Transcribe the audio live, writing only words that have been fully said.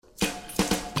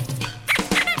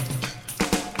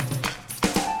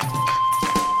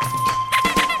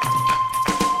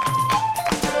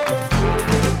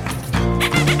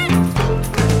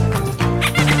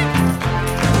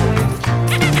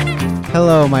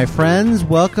Hello, my friends.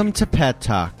 Welcome to Pet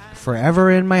Talk,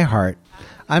 Forever in My Heart.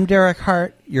 I'm Derek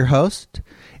Hart, your host,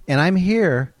 and I'm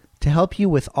here to help you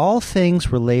with all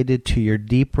things related to your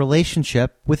deep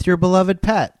relationship with your beloved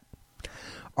pet.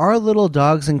 Our little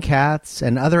dogs and cats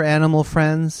and other animal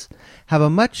friends have a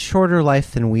much shorter life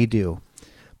than we do,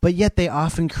 but yet they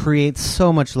often create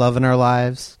so much love in our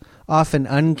lives, often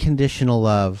unconditional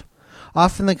love,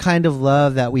 often the kind of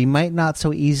love that we might not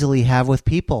so easily have with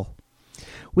people.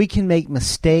 We can make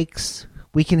mistakes,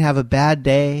 we can have a bad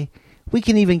day, we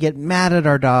can even get mad at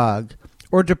our dog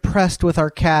or depressed with our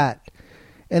cat,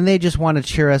 and they just want to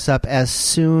cheer us up as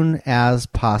soon as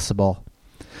possible.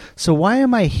 So why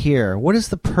am I here? What is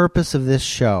the purpose of this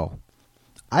show?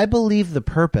 I believe the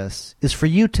purpose is for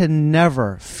you to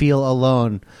never feel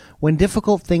alone when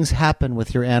difficult things happen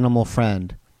with your animal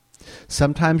friend.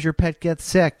 Sometimes your pet gets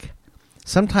sick.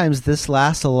 Sometimes this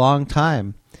lasts a long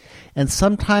time. And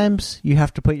sometimes you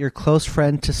have to put your close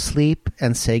friend to sleep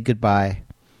and say goodbye.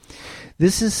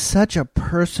 This is such a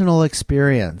personal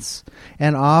experience,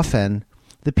 and often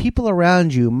the people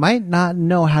around you might not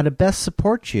know how to best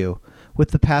support you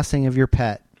with the passing of your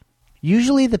pet.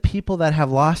 Usually the people that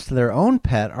have lost their own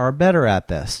pet are better at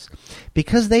this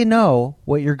because they know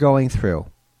what you're going through.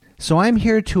 So I'm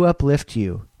here to uplift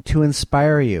you, to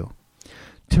inspire you,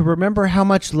 to remember how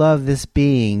much love this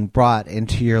being brought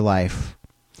into your life.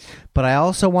 But I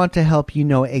also want to help you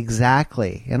know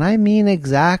exactly, and I mean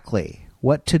exactly,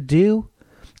 what to do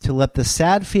to let the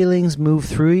sad feelings move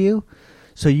through you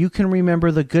so you can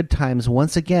remember the good times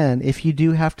once again if you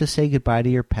do have to say goodbye to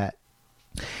your pet.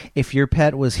 If your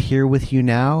pet was here with you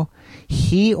now,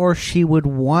 he or she would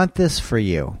want this for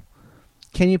you.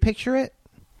 Can you picture it?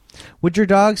 Would your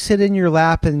dog sit in your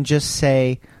lap and just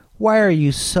say, "Why are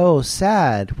you so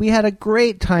sad? We had a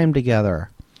great time together."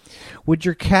 Would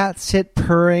your cat sit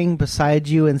purring beside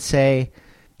you and say,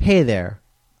 "Hey there,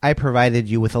 I provided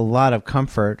you with a lot of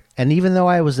comfort, and even though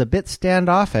I was a bit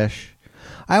standoffish,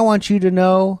 I want you to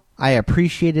know I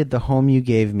appreciated the home you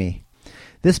gave me."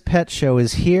 This pet show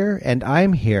is here, and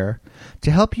I'm here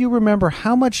to help you remember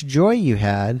how much joy you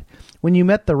had when you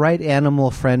met the right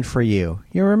animal friend for you.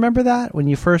 You remember that when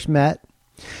you first met?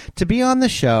 To be on the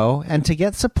show and to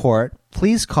get support,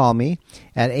 please call me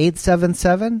at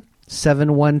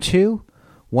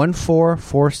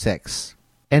 877-712-1446.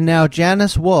 And now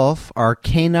Janice Wolf, our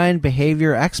canine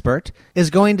behavior expert, is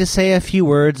going to say a few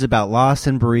words about loss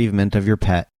and bereavement of your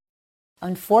pet.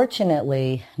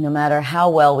 Unfortunately, no matter how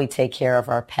well we take care of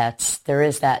our pets, there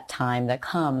is that time that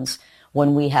comes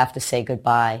when we have to say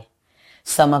goodbye.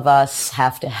 Some of us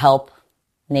have to help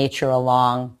nature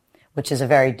along, which is a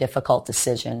very difficult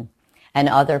decision. And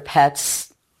other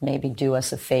pets maybe do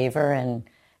us a favor and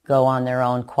go on their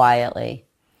own quietly.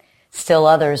 Still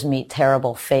others meet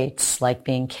terrible fates like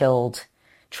being killed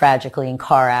tragically in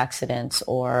car accidents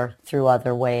or through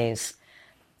other ways.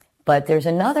 But there's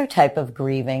another type of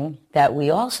grieving that we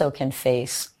also can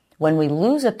face when we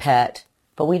lose a pet,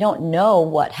 but we don't know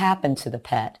what happened to the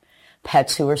pet.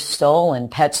 Pets who are stolen,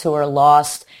 pets who are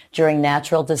lost during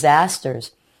natural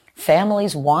disasters.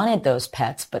 Families wanted those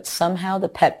pets, but somehow the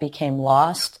pet became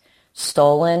lost,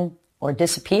 stolen, or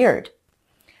disappeared.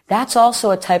 That's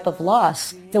also a type of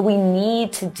loss that we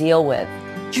need to deal with.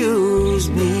 Choose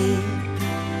me.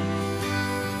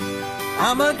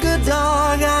 I'm a good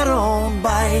dog, I don't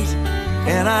bite,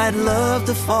 and I'd love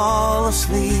to fall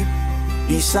asleep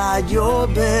beside your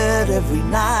bed every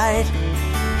night.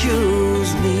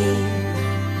 Choose me.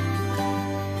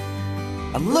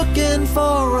 I'm looking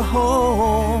for a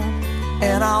home,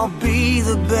 and I'll be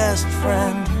the best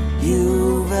friend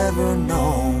you've ever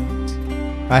known.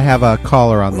 I have a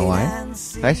caller on the line.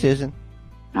 Hi, Susan.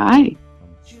 Hi.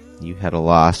 You had a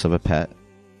loss of a pet.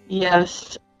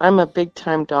 Yes, I'm a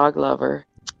big-time dog lover.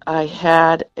 I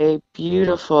had a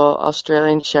beautiful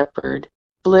Australian Shepherd.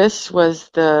 Bliss was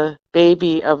the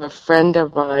baby of a friend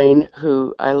of mine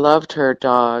who I loved her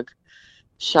dog,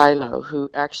 Shiloh, who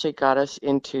actually got us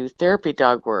into therapy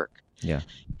dog work. Yeah.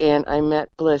 And I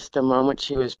met Bliss the moment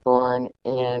she was born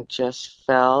and just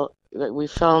we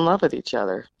fell in love with each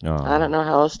other. Oh. I don't know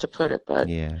how else to put it, but...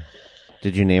 Yeah.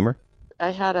 Did you name her?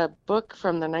 I had a book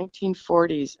from the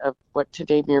 1940s of what to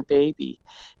name your baby,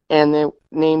 and the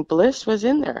name Bliss was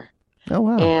in there. Oh,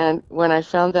 wow. And when I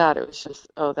found out, it was just,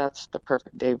 oh, that's the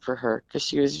perfect name for her, because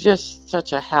she was just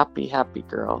such a happy, happy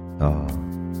girl. Oh.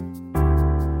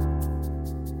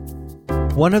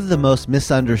 One of the most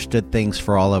misunderstood things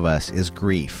for all of us is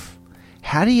grief.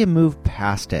 How do you move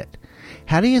past it?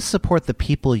 How do you support the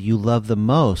people you love the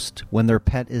most when their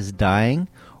pet is dying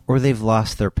or they've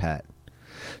lost their pet?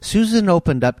 Susan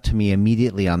opened up to me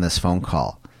immediately on this phone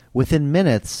call. Within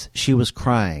minutes, she was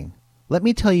crying. Let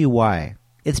me tell you why.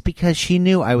 It's because she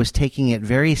knew I was taking it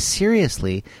very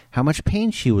seriously how much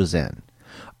pain she was in.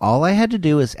 All I had to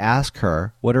do is ask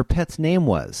her what her pet's name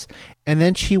was, and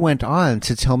then she went on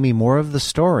to tell me more of the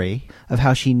story of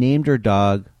how she named her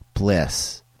dog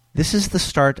Bliss. This is the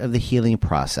start of the healing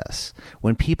process,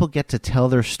 when people get to tell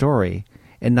their story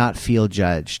and not feel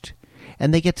judged,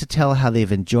 and they get to tell how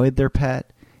they've enjoyed their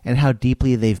pet and how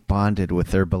deeply they've bonded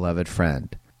with their beloved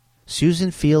friend. Susan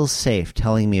feels safe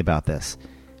telling me about this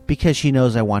because she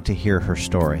knows I want to hear her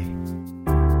story.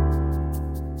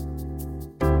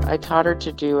 I taught her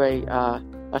to do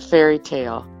a fairy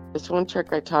tale. This one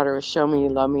trick I taught her was show me you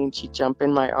love me, and she'd jump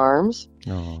in my arms.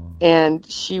 Oh. And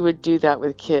she would do that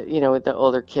with with the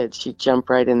older kids. She'd jump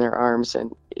right in their arms,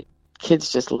 and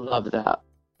kids just love that.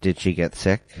 Did she get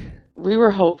sick? We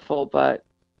were hopeful, but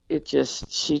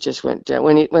she just went down.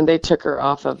 When they took her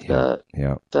off of the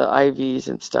IVs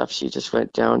and stuff, she just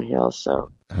went downhill. So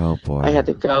oh boy, I had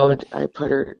to go, and I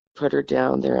put her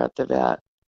down there at the vet.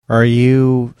 Are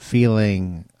you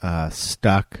feeling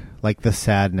stuck? Like the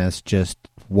sadness just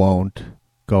won't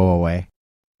go away?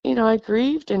 I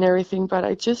grieved and everything, but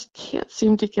I just can't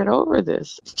seem to get over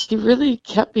this. She really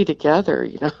kept me together,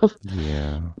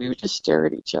 Yeah. We would just stare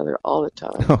at each other all the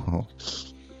time. Oh.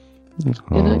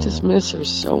 And I just miss her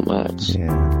so much.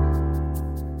 Yeah.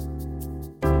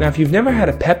 Now, if you've never had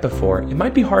a pet before, it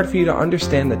might be hard for you to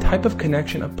understand the type of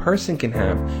connection a person can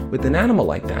have with an animal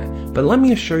like that. But let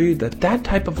me assure you that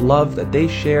type of love that they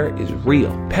share is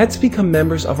real. Pets become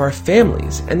members of our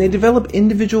families, and they develop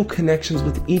individual connections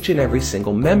with each and every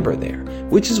single member there,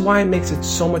 which is why it makes it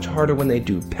so much harder when they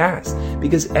do pass,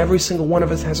 because every single one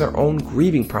of us has our own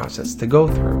grieving process to go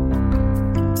through.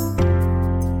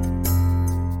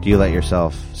 Do you let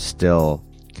yourself still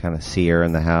kind of see her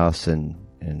in the house and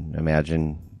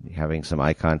imagine having some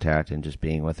eye contact and just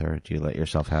being with her? Do you let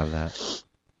yourself have that?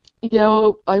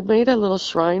 I made a little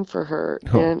shrine for her,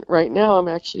 and right now I'm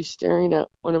actually staring at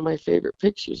one of my favorite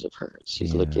pictures of her.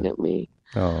 She's looking at me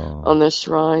on the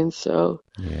shrine, so...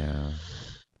 Yeah.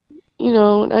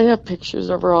 And I have pictures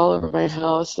of her all over my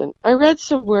house, and I read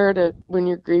somewhere when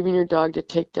you're grieving your dog to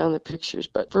take down the pictures,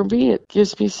 but for me it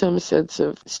gives me some sense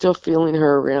of still feeling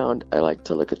her around. I like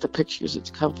to look at the pictures. It's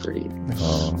comforting.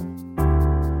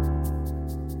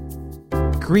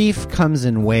 Grief comes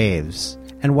in waves,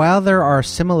 and while there are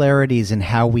similarities in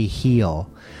how we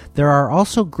heal, there are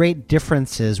also great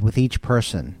differences with each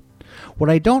person.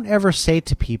 What I don't ever say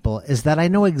to people is that I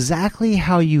know exactly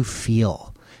how you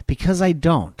feel, because I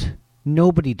don't.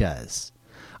 Nobody does.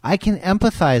 I can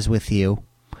empathize with you,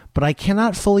 but I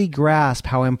cannot fully grasp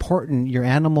how important your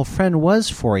animal friend was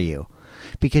for you,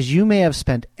 because you may have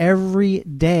spent every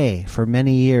day for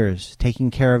many years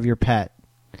taking care of your pet.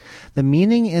 The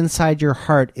meaning inside your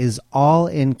heart is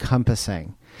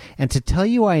all-encompassing, and to tell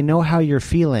you I know how you're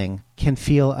feeling can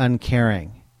feel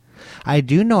uncaring. I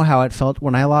do know how it felt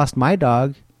when I lost my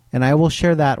dog, and I will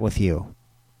share that with you.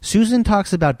 Susan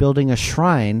talks about building a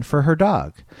shrine for her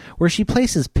dog, where she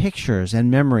places pictures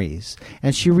and memories,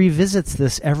 and she revisits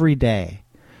this every day.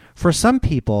 For some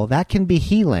people, that can be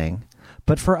healing,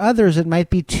 but for others it might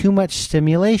be too much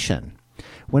stimulation.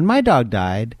 When my dog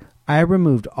died, I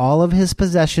removed all of his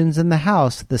possessions in the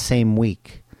house the same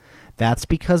week. That's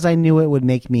because I knew it would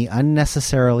make me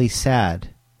unnecessarily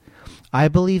sad. I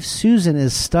believe Susan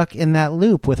is stuck in that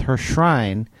loop with her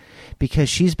shrine because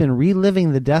she's been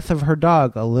reliving the death of her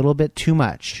dog a little bit too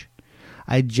much.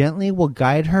 I gently will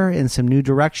guide her in some new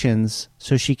directions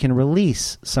so she can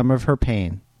release some of her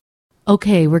pain.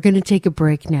 Okay, we're going to take a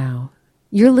break now.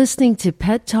 You're listening to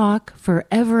Pet Talk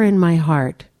Forever in My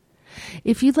Heart.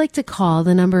 If you'd like to call,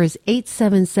 the number is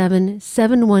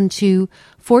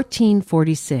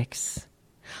 877-712-1446.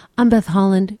 I'm Beth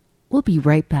Holland. We'll be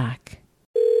right back.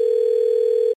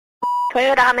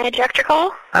 Toyota, how may I direct your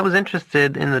call? I was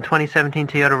interested in the 2017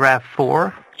 Toyota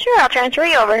RAV4. Sure, I'll transfer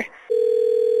you over.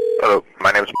 Hello,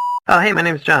 my name's... Oh, hey, my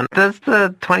name's John. Does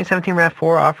the 2017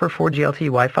 RAV4 offer 4G LTE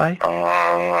Wi-Fi?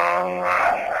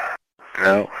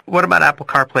 No. What about Apple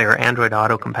CarPlay or Android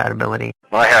Auto compatibility?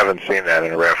 I haven't seen that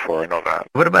in a RAV4, I know that.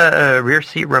 What about a rear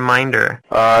seat reminder?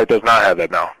 It does not have that,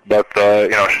 no. But,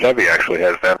 Chevy actually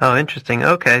has that. Oh, interesting.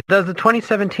 Okay. Does the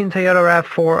 2017 Toyota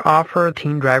RAV4 offer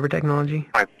teen driver technology?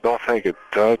 I don't think it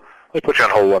does. Let me put you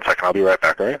on hold 1 second. I'll be right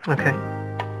back, all right? Okay.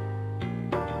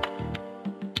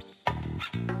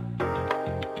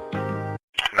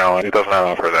 No, it does not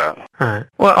offer that. All right.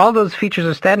 Well, all those features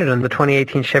are standard on the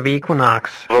 2018 Chevy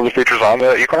Equinox. Are those features on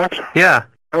the Equinox? Yeah.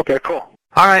 Okay, cool.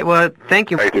 All right, well,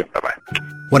 thank you. You too. Bye-bye.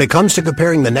 When it comes to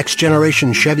comparing the next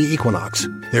generation Chevy Equinox,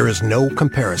 there is no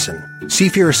comparison. See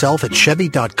for yourself at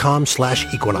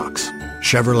Chevy.com/Equinox.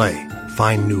 Chevrolet.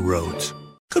 find new roads.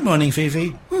 Good morning, Fifi.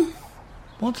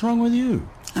 What's wrong with you?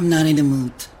 I'm not in the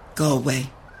mood. Go away.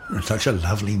 You were in such a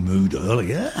lovely mood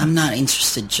earlier. I'm not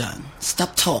interested, John.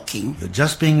 Stop talking. You're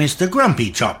just being Mr.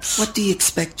 Grumpy Chops. What do you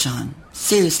expect, John?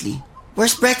 Seriously.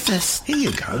 Where's breakfast? Here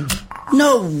you go.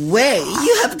 No way.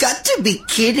 You have got to be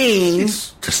kidding.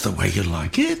 It's just the way you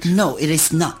like it. No, it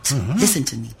is not. Mm-hmm. Listen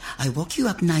to me. I woke you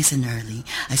up nice and early.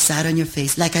 I sat on your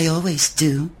face like I always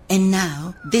do. And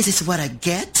now, this is what I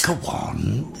get? Go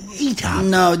on. Eat up.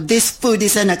 No, this food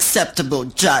is unacceptable,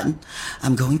 John.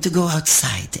 I'm going to go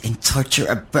outside and torture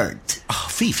a bird. Oh,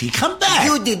 Fifi, come back.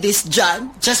 You did this,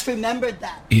 John. Just remember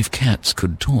that. If cats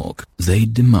could talk,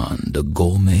 they'd demand a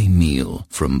gourmet meal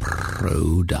from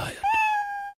Pro Diet.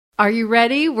 Are you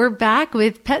ready? We're back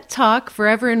with Pet Talk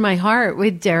Forever in My Heart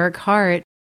with Derek Hart.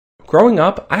 Growing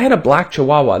up, I had a black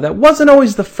Chihuahua that wasn't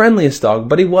always the friendliest dog,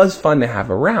 but he was fun to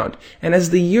have around. And as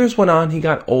the years went on, he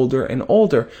got older and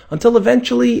older, until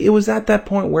eventually it was at that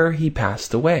point where he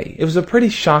passed away. It was a pretty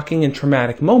shocking and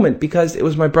traumatic moment because it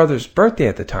was my brother's birthday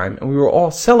at the time, and we were all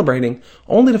celebrating,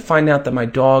 only to find out that my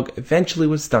dog eventually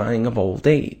was dying of old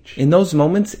age. In those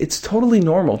moments, it's totally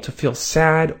normal to feel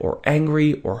sad or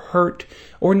angry or hurt,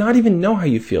 or not even know how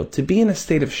you feel, to be in a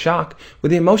state of shock where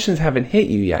the emotions haven't hit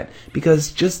you yet,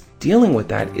 because just dealing with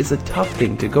that is a tough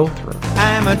thing to go through.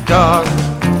 I'm a dog,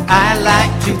 I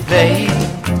like to play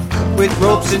with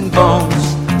ropes and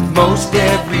bones most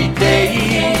every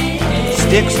day,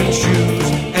 sticks and shoes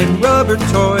and rubber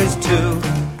toys too.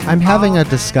 I'm having a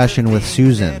discussion with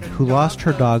Susan, who lost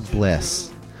her dog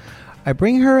Bliss. I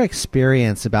bring her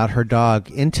experience about her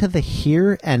dog into the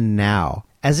here and now,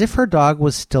 as if her dog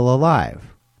was still alive.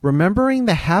 Remembering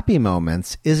the happy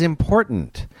moments is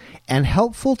important and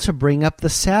helpful to bring up the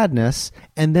sadness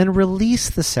and then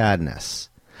release the sadness.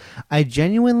 I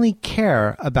genuinely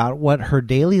care about what her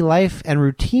daily life and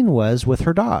routine was with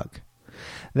her dog.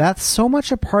 That's so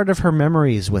much a part of her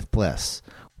memories with Bliss.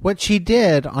 What she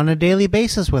did on a daily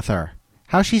basis with her.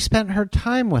 How she spent her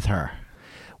time with her.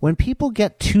 When people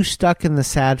get too stuck in the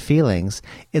sad feelings,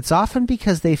 it's often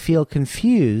because they feel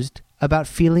confused about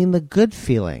feeling the good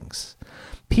feelings.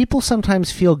 People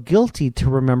sometimes feel guilty to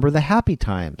remember the happy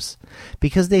times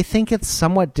because they think it's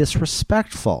somewhat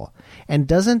disrespectful and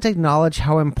doesn't acknowledge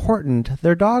how important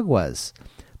their dog was.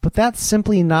 But that's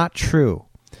simply not true.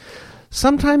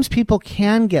 Sometimes people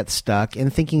can get stuck in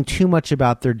thinking too much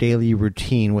about their daily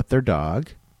routine with their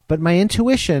dog, but my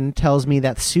intuition tells me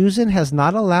that Susan has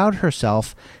not allowed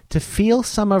herself to feel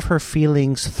some of her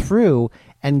feelings through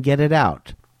and get it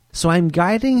out. So I'm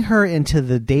guiding her into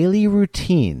the daily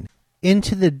routine,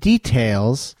 into the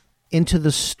details, into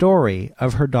the story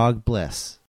of her dog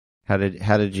Bliss. How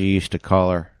did you used to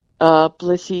call her?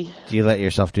 Blissy. Do you let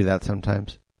yourself do that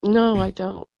sometimes? No, I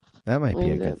don't. That might be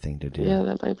a good thing to do. Yeah,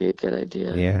 that might be a good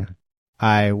idea. Yeah.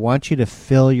 I want you to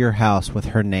fill your house with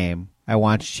her name. I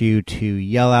want you to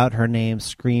yell out her name,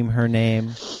 scream her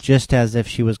name, just as if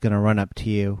she was going to run up to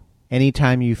you.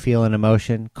 Anytime you feel an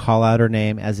emotion, call out her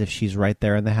name as if she's right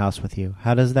there in the house with you.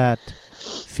 How does that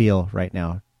feel right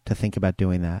now to think about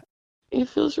doing that? It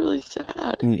feels really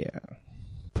sad. Yeah.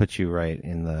 Put you right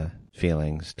in the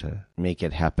feelings to make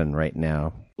it happen right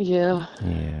now. Yeah.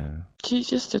 Yeah. She's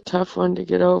just a tough one to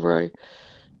get over.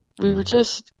 We were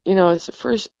just, it's the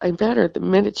first, I met her the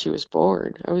minute she was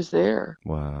born. I was there.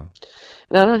 Wow.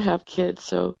 And I don't have kids,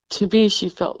 so to me, she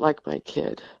felt like my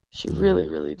kid. She really,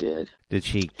 really did. Did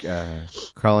she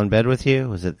crawl in bed with you?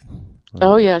 Was it?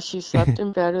 Oh, yeah. She slept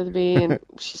in bed with me, and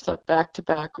she slept back to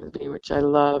back with me, which I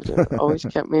loved. It always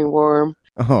kept me warm.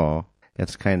 Oh,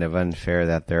 it's kind of unfair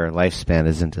that their lifespan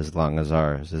isn't as long as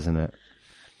ours, isn't it?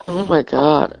 Oh, my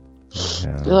God.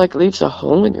 Yeah. It like leaves a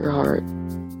hole in your heart.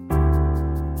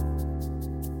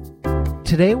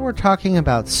 Today we're talking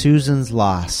about Susan's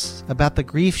loss, about the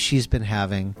grief she's been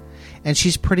having, and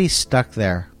she's pretty stuck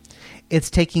there. It's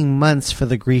taking months for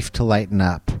the grief to lighten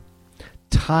up.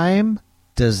 Time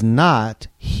does not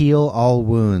heal all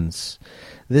wounds.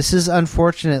 This is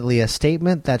unfortunately a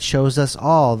statement that shows us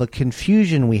all the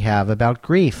confusion we have about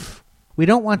grief. We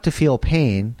don't want to feel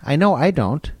pain. I know I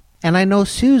don't. And I know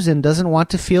Susan doesn't want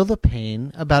to feel the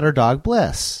pain about her dog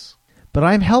Bliss. But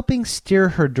I'm helping steer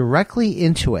her directly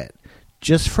into it,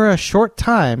 just for a short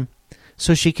time,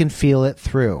 so she can feel it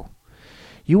through.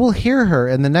 You will hear her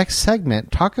in the next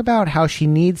segment talk about how she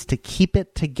needs to keep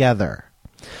it together.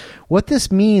 What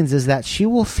this means is that she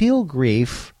will feel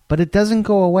grief, but it doesn't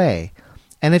go away.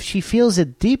 And if she feels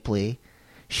it deeply,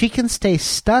 she can stay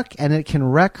stuck and it can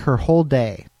wreck her whole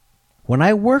day. When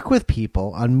I work with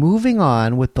people on moving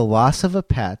on with the loss of a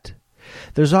pet,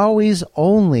 there's always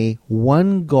only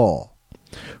one goal: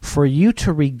 for you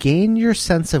to regain your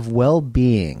sense of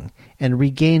well-being and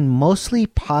regain mostly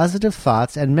positive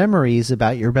thoughts and memories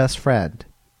about your best friend.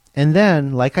 And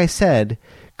then, like I said,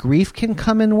 grief can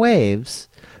come in waves,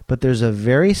 but there's a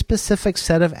very specific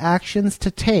set of actions to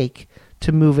take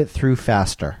to move it through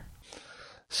faster.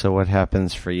 So what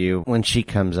happens for you when she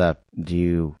comes up? Do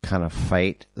you kind of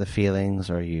fight the feelings,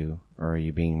 or are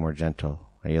you being more gentle?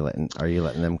 Are you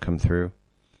letting them come through?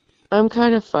 I'm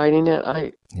kind of fighting it.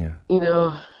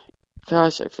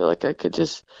 Gosh, I feel like I could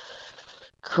just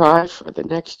cry for the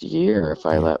next year if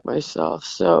I let myself.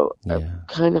 So I'm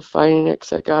kind of fighting it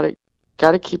because I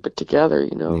gotta keep it together,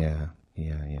 Yeah.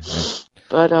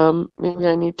 But maybe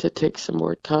I need to take some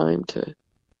more time to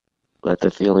let the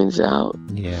feelings out.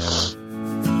 Yeah.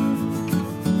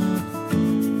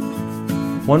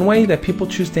 One way that people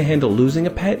choose to handle losing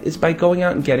a pet is by going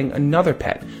out and getting another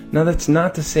pet. Now, that's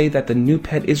not to say that the new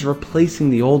pet is replacing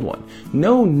the old one.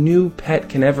 No new pet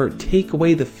can ever take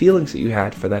away the feelings that you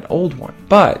had for that old one.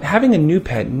 But having a new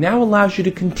pet now allows you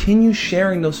to continue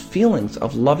sharing those feelings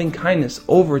of loving kindness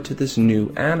over to this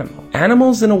new animal.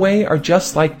 Animals, in a way, are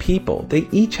just like people. They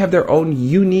each have their own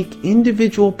unique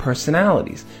individual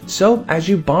personalities. So, as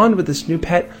you bond with this new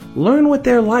pet, learn what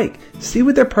they're like, see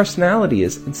what their personality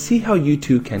is, and see how you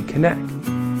two can connect.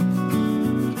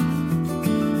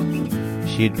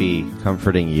 She'd be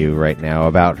comforting you right now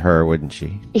about her, wouldn't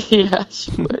she? Yeah,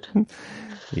 she would.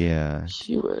 Yeah.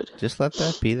 She would. Just let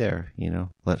that be there,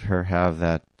 Let her have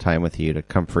that time with you to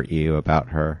comfort you about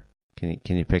her. Can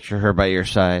you picture her by your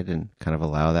side and kind of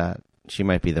allow that? She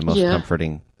might be the most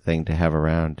comforting thing to have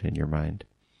around in your mind.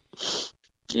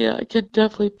 Yeah, I could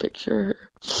definitely picture her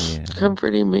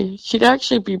comforting me. She'd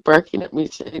actually be barking at me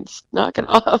saying, knock it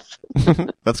off.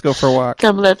 Let's go for a walk.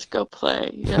 Come, let's go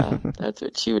play. Yeah, that's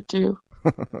what she would do.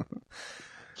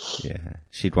 Yeah,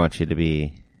 she'd want you to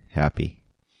be happy.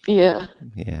 Yeah.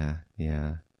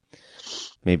 Yeah.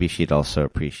 Maybe she'd also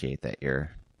appreciate that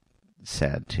you're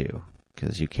sad too,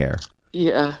 because you care.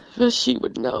 Yeah, well, she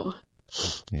would know.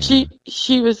 Yeah.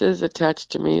 She was as attached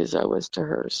to me as I was to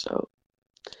her, so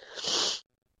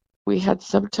we had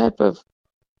some type of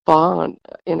bond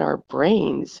in our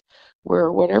brains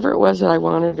where whatever it was that I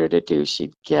wanted her to do,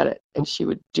 she'd get it and she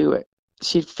would do it.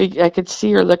 I could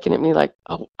see her looking at me like,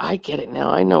 oh, I get it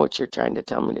now. I know what you're trying to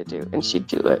tell me to do. And she'd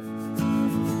do it.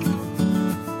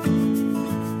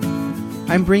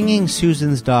 I'm bringing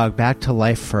Susan's dog back to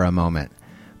life for a moment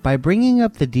by bringing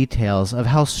up the details of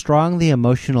how strong the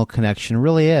emotional connection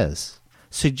really is.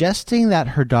 Suggesting that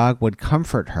her dog would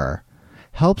comfort her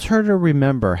helps her to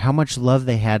remember how much love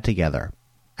they had together.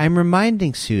 I'm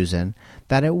reminding Susan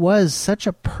that it was such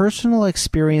a personal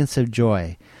experience of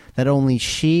joy that only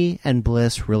she and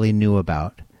Bliss really knew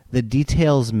about. The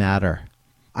details matter.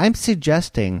 I'm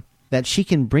suggesting that she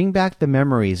can bring back the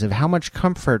memories of how much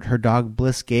comfort her dog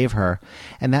Bliss gave her,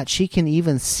 and that she can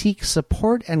even seek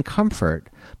support and comfort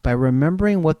by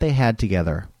remembering what they had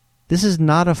together. This is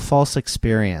not a false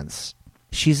experience.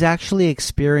 She's actually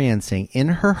experiencing in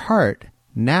her heart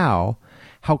now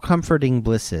how comforting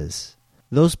Bliss is.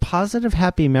 Those positive,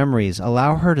 happy memories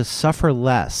allow her to suffer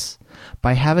less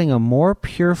by having a more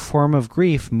pure form of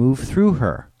grief move through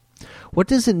her. What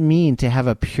does it mean to have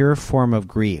a pure form of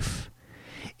grief?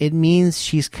 It means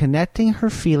she's connecting her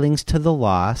feelings to the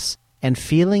loss and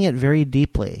feeling it very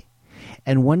deeply.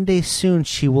 And one day soon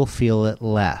she will feel it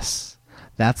less.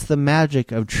 That's the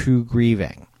magic of true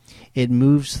grieving. It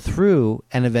moves through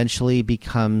and eventually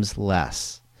becomes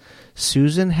less.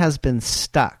 Susan has been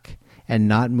stuck and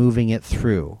not moving it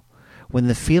through. When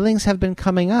the feelings have been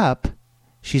coming up,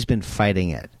 she's been fighting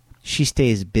it. She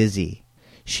stays busy.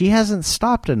 She hasn't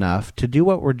stopped enough to do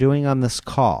what we're doing on this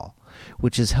call,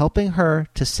 which is helping her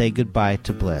to say goodbye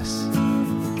to Bliss.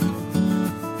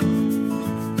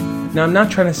 Now, I'm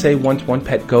not trying to say once one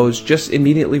pet goes, just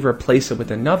immediately replace it with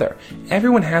another.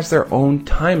 Everyone has their own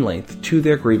time length to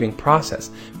their grieving process.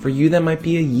 For you, that might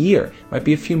be a year, it might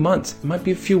be a few months, it might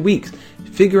be a few weeks.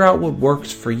 Figure out what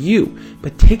works for you,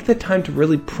 but take the time to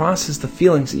really process the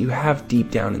feelings that you have deep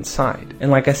down inside.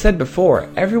 And like I said before,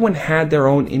 everyone had their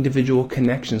own individual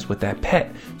connections with that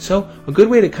pet. So a good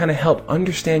way to kind of help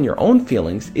understand your own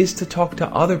feelings is to talk to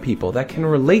other people that can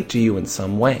relate to you in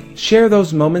some way. Share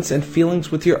those moments and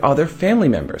feelings with your other family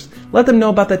members. Let them know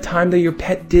about the time that your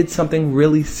pet did something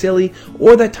really silly,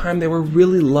 or that time they were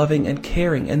really loving and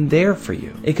caring and there for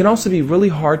you. It can also be really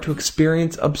hard to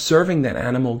experience observing that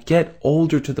animal get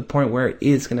older to the point where it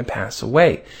is going to pass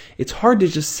away. It's hard to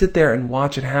just sit there and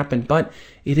watch it happen, but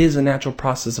It is a natural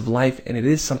process of life, and it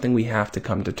is something we have to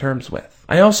come to terms with.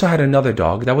 I also had another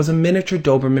dog that was a miniature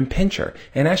Doberman Pinscher,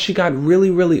 and as she got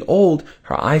really, really old,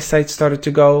 her eyesight started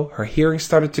to go, her hearing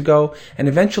started to go, and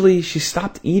eventually she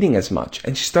stopped eating as much,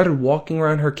 and she started walking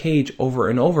around her cage over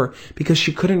and over because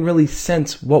she couldn't really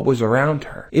sense what was around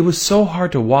her. It was so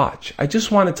hard to watch. I just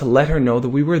wanted to let her know that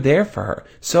we were there for her.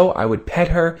 So I would pet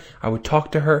her, I would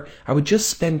talk to her, I would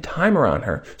just spend time around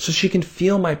her so she can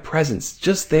feel my presence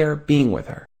just there being with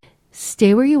her.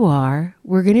 Stay where you are.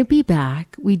 We're going to be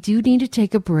back. We do need to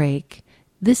take a break.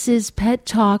 This is Pet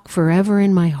Talk Forever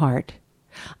in My Heart.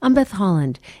 I'm Beth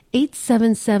Holland.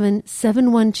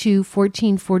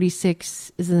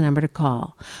 877-712-1446 is the number to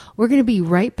call. We're going to be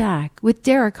right back with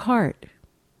Derek Hart.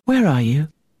 Where are you?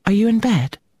 Are you in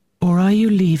bed? Or are you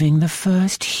leaving the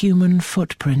first human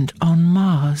footprint on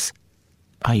Mars?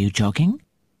 Are you jogging?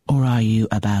 Or are you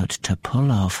about to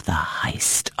pull off the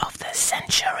heist of the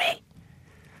century?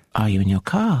 Are you in your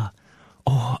car?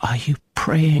 Or are you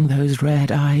praying those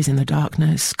red eyes in the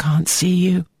darkness can't see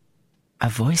you? A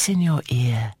voice in your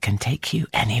ear can take you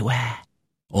anywhere.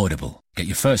 Audible. Get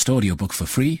your first audiobook for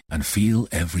free and feel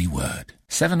every word.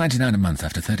 $7.99 a month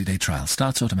after 30-day trial.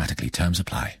 Starts automatically. Terms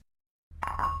apply.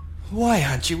 Why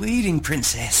aren't you eating,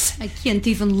 Princess? I can't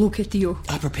even look at you.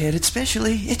 I prepared it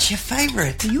specially. It's your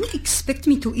favorite. Do you expect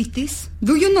me to eat this?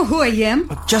 Do you know who I am?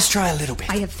 Well, just try a little bit.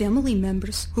 I have family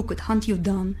members who could hunt you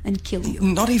down and kill you.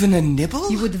 Not even a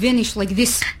nibble? You would vanish like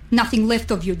this. Nothing left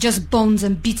of you, just bones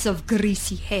and bits of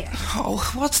greasy hair.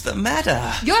 Oh, what's the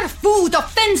matter? Your food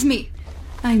offends me.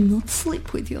 I'll not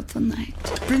sleep with you tonight.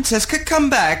 Princess, come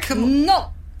back.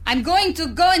 No. I'm going to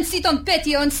go and sit on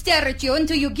patio and stare at you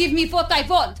until you give me what I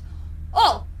want.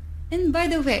 Oh, and by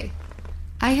the way,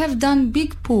 I have done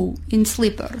big poo in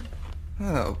slipper.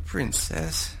 Oh,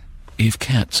 Princess. If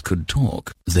cats could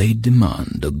talk, they'd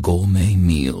demand a gourmet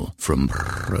meal from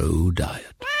Pro Diet.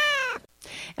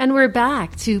 And we're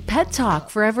back to Pet Talk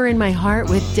Forever in My Heart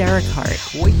with Derek Hart.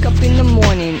 Wake up in the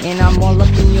morning and I'm all up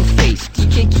in your face.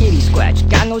 DJ Kitty Scratch,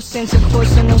 got no sense of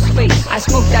course and no space. I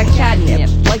smoke that catnip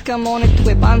like I'm on a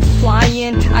whip. I'm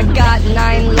flying, I got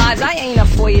 9 lives, I ain't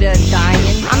afraid of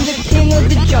dying. I'm the king of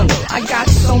the jungle, I got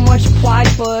so much pride.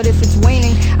 But if it's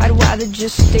waning, I'd rather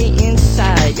just stay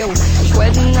inside. Yo,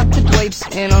 shredding up the drapes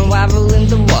and unraveling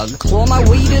the rug. Claw my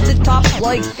way to the top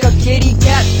like a kitty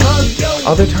cat bug. Yo.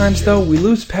 Other times though, we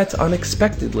lose pets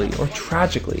unexpectedly or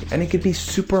tragically, and it can be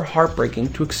super heartbreaking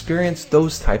to experience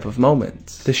those type of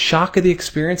moments. The shock of the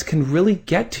experience can really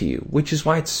get to you, which is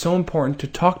why it's so important to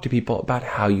talk to people about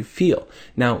how you feel.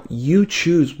 Now, you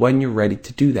choose when you're ready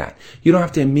to do that. You don't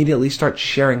have to immediately start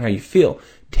sharing how you feel.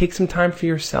 Take some time for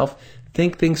yourself,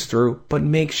 think things through, but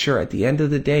make sure at the end of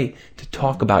the day to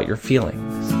talk about your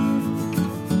feelings.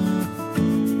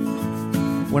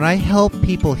 When I help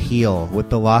people heal with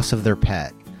the loss of their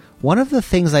pet, one of the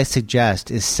things I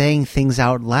suggest is saying things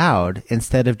out loud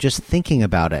instead of just thinking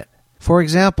about it. For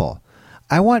example,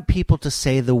 I want people to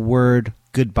say the word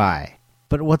goodbye,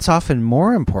 but what's often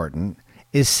more important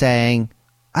is saying,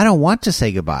 I don't want to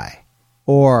say goodbye,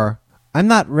 or I'm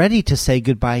not ready to say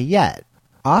goodbye yet.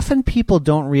 Often people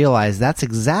don't realize that's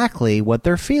exactly what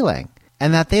they're feeling,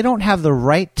 and that they don't have the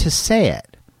right to say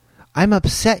it. I'm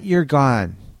upset you're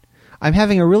gone. I'm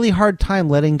having a really hard time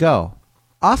letting go.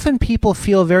 Often people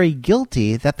feel very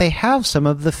guilty that they have some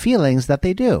of the feelings that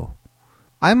they do.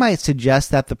 I might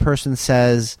suggest that the person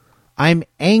says, I'm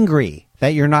angry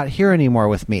that you're not here anymore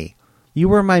with me. You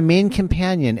were my main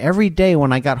companion every day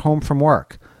when I got home from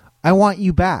work. I want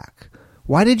you back.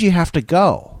 Why did you have to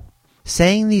go?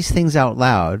 Saying these things out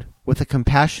loud with a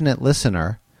compassionate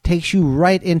listener takes you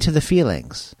right into the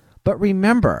feelings. But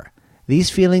remember, these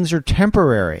feelings are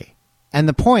temporary, and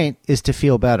the point is to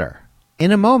feel better.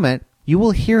 In a moment, you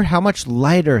will hear how much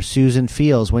lighter Susan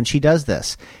feels when she does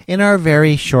this in our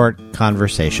very short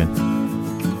conversation.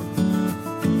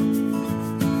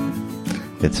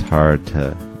 It's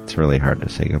really hard to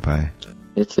say goodbye.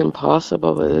 It's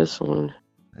impossible with this one.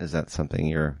 Is that something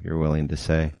you're willing to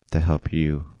say to help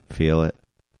you feel it?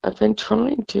 I've been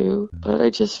trying to, but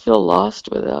I just feel lost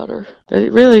without her.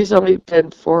 It really has only been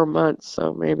 4 months,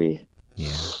 so maybe.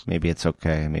 Yeah, maybe it's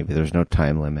okay. Maybe there's no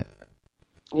time limit.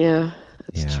 Yeah,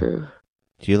 that's true.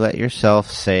 Do you let yourself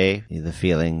say the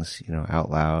feelings, out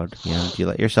loud? Do you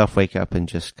let yourself wake up and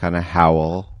just kind of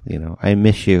howl, I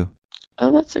miss you.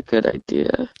 Oh, that's a good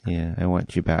idea. Yeah, I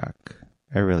want you back.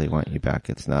 I really want you back.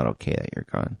 It's not okay that you're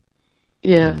gone.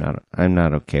 Yeah. I'm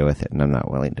not okay with it, and I'm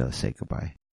not willing to say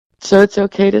goodbye. So it's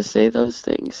okay to say those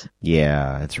things?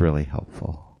 Yeah, it's really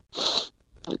helpful.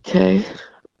 Okay.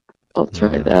 I'll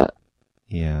try that.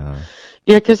 Yeah.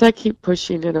 Yeah, because I keep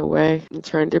pushing it away and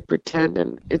trying to pretend,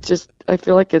 and I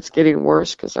feel like it's getting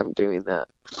worse because I'm doing that.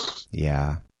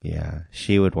 Yeah.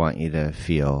 She would want you to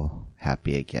feel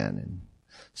happy again. And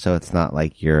so it's not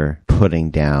like you're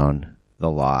putting down the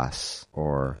loss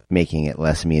or making it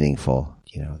less meaningful,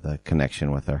 the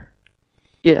connection with her.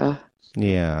 Yeah.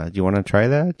 Yeah. Do you want to try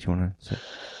that? Do you want to say,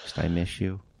 I miss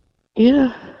you?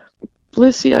 Yeah.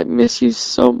 Blissy, I miss you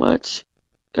so much.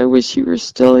 I wish you were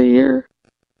still here.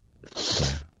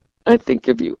 Yeah. I think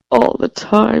of you all the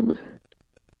time.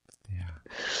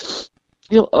 Yeah.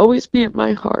 You'll always be in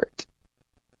my heart.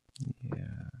 Yeah.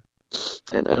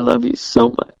 And I love you so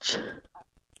much.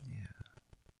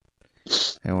 Yeah.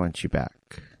 I want you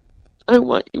back. I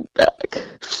want you back.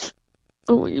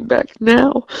 I want you back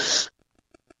now.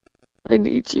 I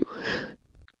need you.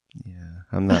 Yeah.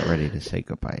 I'm not ready to say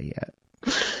goodbye yet.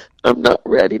 I'm not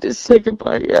ready to say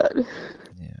goodbye yet.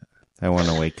 Yeah. I want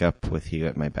to wake up with you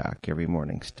at my back every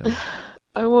morning still.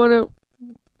 I want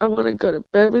to go to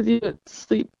bed with you and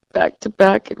sleep back to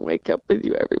back and wake up with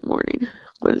you every morning.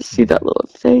 I want to see that little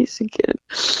face again.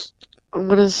 I'm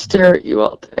going to stare at you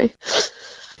all day.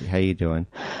 How you doing?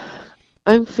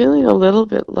 I'm feeling a little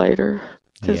bit lighter.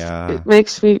 Yeah. It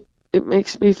makes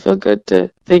me feel good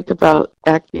to think about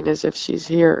acting as if she's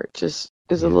here. It just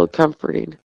is a little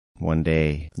comforting. One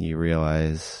day you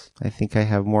realize, I think I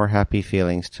have more happy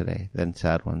feelings today than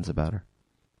sad ones about her.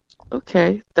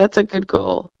 Okay, that's a good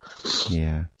goal.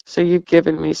 Yeah. So you've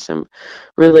given me some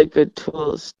really good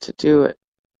tools to do it.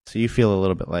 So you feel a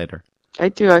little bit lighter. I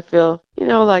do. I feel,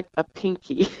 like a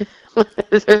pinky.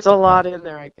 There's a lot in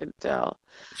there, I can tell.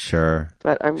 Sure.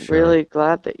 But I'm really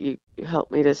glad that you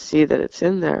helped me to see that it's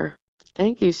in there.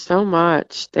 Thank you so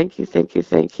much. Thank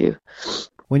you.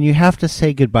 When you have to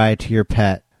say goodbye to your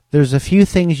pet, there's a few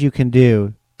things you can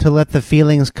do to let the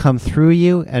feelings come through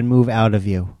you and move out of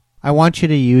you. I want you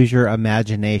to use your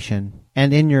imagination.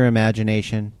 And in your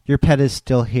imagination, your pet is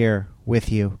still here with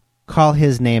you. Call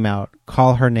his name out.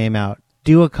 Call her name out.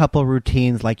 Do a couple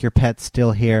routines like your pet's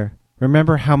still here.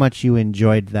 Remember how much you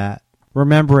enjoyed that.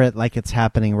 Remember it like it's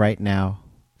happening right now.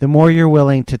 The more you're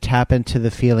willing to tap into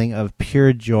the feeling of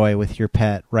pure joy with your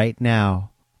pet right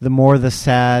now, the more the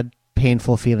sad,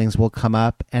 painful feelings will come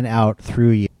up and out through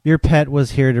you. Your pet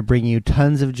was here to bring you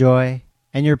tons of joy,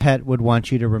 and your pet would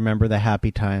want you to remember the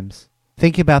happy times.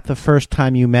 Think about the first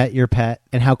time you met your pet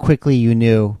and how quickly you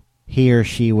knew he or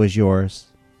she was yours.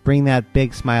 Bring that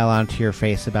big smile onto your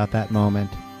face about that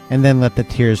moment, and then let the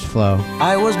tears flow.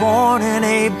 I was born in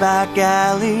a back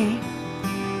alley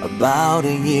about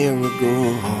a year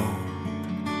ago.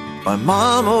 My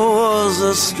mama was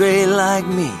a stray like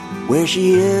me. Where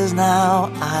she is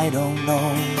now, I don't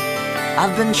know.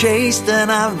 I've been chased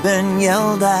and I've been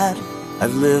yelled at.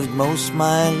 I've lived most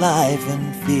my life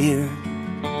in fear.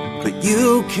 But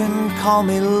you can call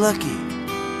me lucky,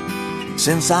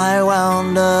 since I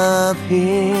wound up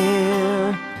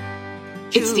here.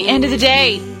 It's the end of the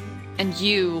day, and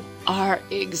you are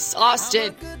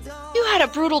exhausted. You had a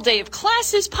brutal day of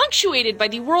classes punctuated by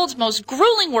the world's most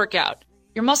grueling workout.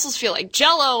 Your muscles feel like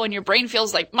jello and your brain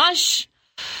feels like mush.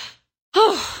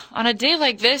 On a day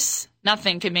like this,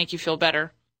 nothing can make you feel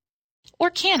better. Or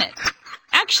can it?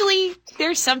 Actually,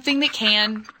 there's something that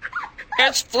can.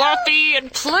 It's fluffy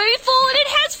and playful and it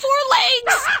has 4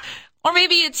 legs. Or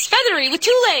maybe it's feathery with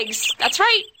 2 legs. That's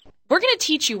right. We're going to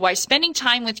teach you why spending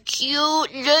time with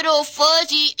cute little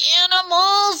fuzzy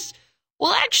animals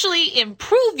will actually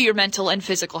improve your mental and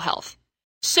physical health.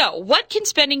 So, what can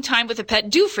spending time with a pet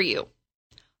do for you?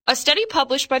 A study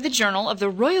published by the Journal of the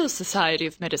Royal Society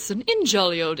of Medicine in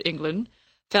jolly old England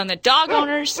found that dog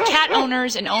owners, cat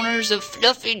owners, and owners of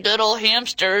fluffy little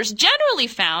hamsters generally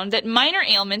found that minor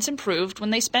ailments improved when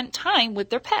they spent time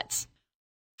with their pets.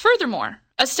 Furthermore,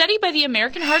 a study by the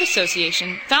American Heart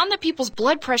Association found that people's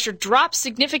blood pressure drops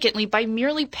significantly by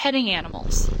merely petting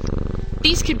animals.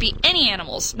 These could be any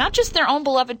animals, not just their own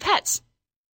beloved pets.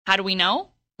 How do we know?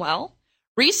 Well,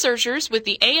 researchers with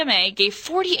the AMA gave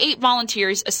 48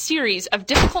 volunteers a series of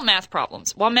difficult math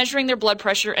problems while measuring their blood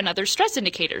pressure and other stress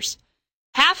indicators.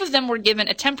 Half of them were given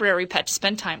a temporary pet to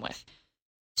spend time with.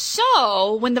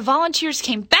 So, when the volunteers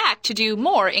came back to do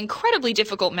more incredibly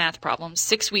difficult math problems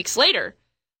 6 weeks later,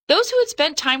 those who had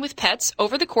spent time with pets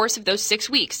over the course of those 6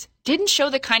 weeks didn't show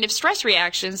the kind of stress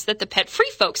reactions that the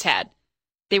pet-free folks had.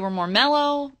 They were more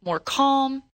mellow, more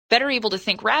calm, better able to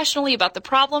think rationally about the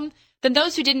problem than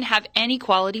those who didn't have any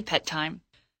quality pet time.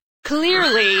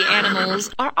 Clearly,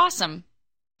 animals are awesome.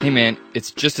 Hey man,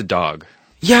 it's just a dog.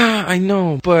 Yeah, I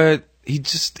know, but he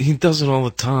does it all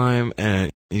the time,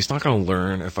 and he's not going to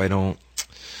learn if I don't...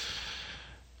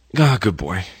 Ah, good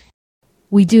boy.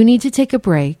 We do need to take a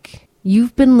break.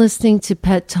 You've been listening to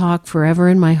Pet Talk Forever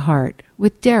in My Heart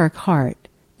with Derek Hart,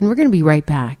 and we're going to be right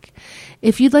back.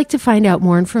 If you'd like to find out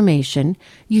more information,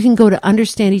 you can go to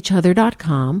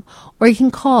understandeachother.com or you can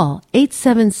call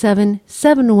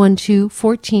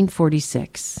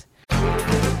 877-712-1446.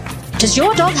 Does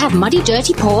your dog have muddy,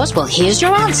 dirty paws? Well, here's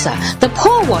your answer. The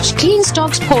Paw Wash cleans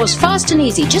dogs' paws fast and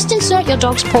easy. Just insert your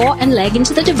dog's paw and leg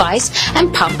into the device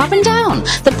and pump up and down.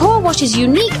 The Paw Wash's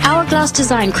unique hourglass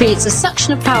design creates a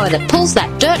suction of power that pulls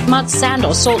that dirt, mud, sand,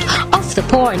 or salt off the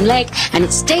paw and leg, and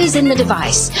it stays in the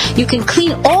device. You can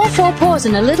clean all 4 paws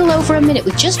in a little over a minute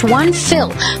with just one fill.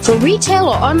 For retail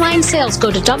or online sales, go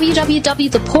to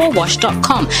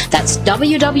www.thepawwash.com. That's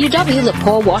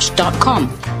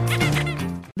www.thepawwash.com.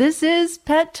 This is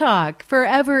Pet Talk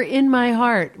Forever in My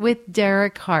Heart with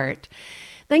Derek Hart.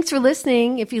 Thanks for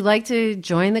listening. If you'd like to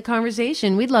join the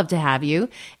conversation, we'd love to have you.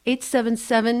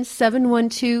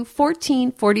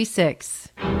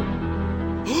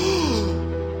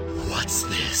 877-712-1446. What's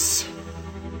this?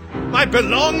 My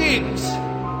belongings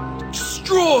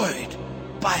destroyed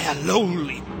by a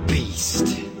lowly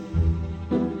beast.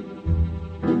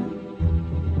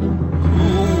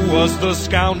 Who was the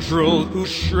scoundrel who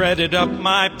shredded up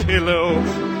my pillow?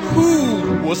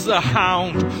 Who was the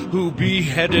hound who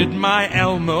beheaded my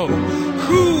Elmo?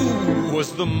 Who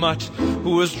was the mutt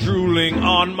who was drooling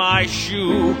on my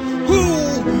shoe?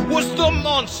 Who was the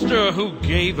monster who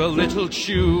gave a little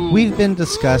chew? We've been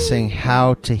discussing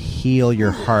how to heal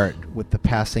your heart with the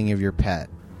passing of your pet.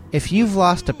 If you've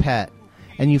lost a pet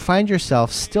and you find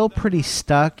yourself still pretty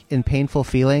stuck in painful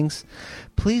feelings,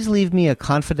 please leave me a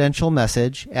confidential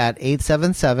message at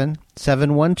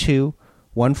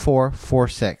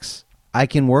 877-712-1446. I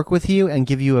can work with you and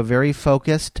give you a very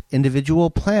focused,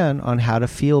 individual plan on how to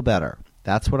feel better.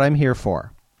 That's what I'm here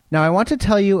for. Now, I want to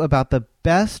tell you about the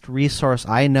best resource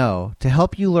I know to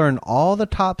help you learn all the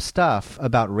top stuff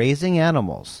about raising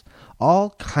animals,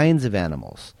 all kinds of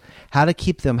animals, how to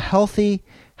keep them healthy,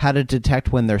 how to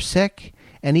detect when they're sick,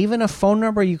 and even a phone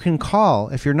number you can call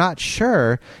if you're not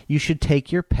sure you should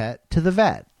take your pet to the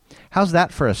vet. How's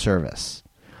that for a service?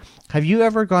 Have you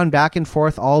ever gone back and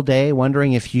forth all day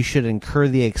wondering if you should incur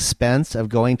the expense of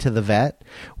going to the vet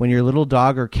when your little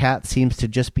dog or cat seems to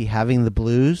just be having the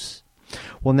blues?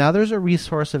 Well, now there's a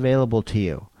resource available to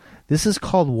you. This is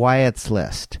called Wyatt's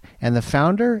List, and the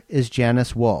founder is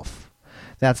Janice Wolf.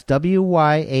 That's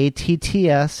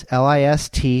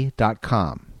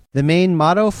WYATTSLIST.com. The main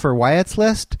motto for Wyatt's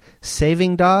List,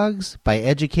 saving dogs by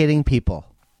educating people.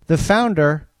 The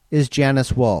founder is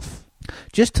Janice Wolf.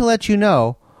 Just to let you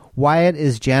know, Wyatt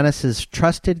is Janice's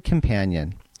trusted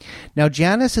companion. Now,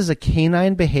 Janice is a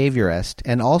canine behaviorist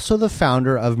and also the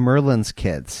founder of Merlin's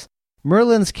Kids.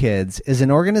 Merlin's Kids is an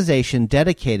organization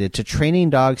dedicated to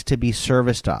training dogs to be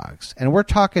service dogs, and we're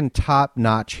talking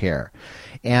top-notch here.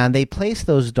 And they place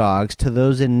those dogs to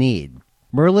those in need.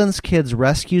 Merlin's Kids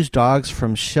rescues dogs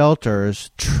from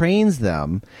shelters, trains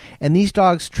them, and these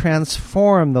dogs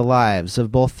transform the lives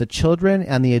of both the children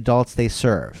and the adults they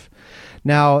serve.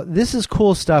 Now, this is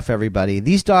cool stuff, everybody.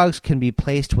 These dogs can be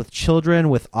placed with children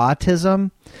with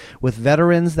autism, with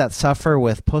veterans that suffer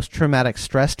with post-traumatic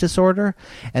stress disorder,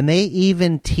 and they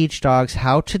even teach dogs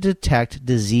how to detect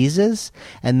diseases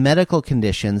and medical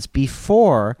conditions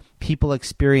before people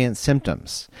experience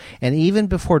symptoms, and even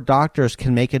before doctors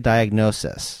can make a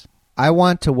diagnosis. I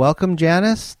want to welcome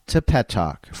Janice to Pet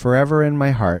Talk, Forever in My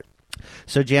Heart.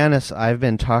 So, Janice, I've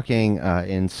been talking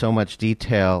in so much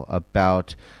detail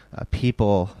about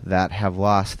people that have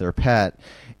lost their pet,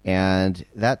 and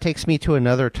that takes me to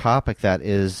another topic that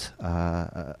is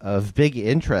of big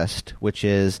interest, which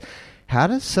is how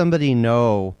does somebody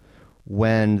know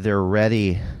when they're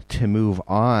ready to move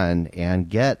on and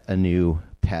get a new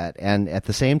pet? And at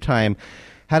the same time,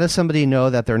 how does somebody know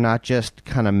that they're not just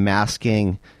kind of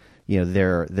masking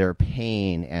their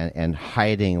pain and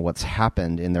hiding what's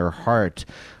happened in their heart?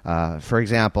 For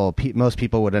example, most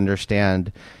people would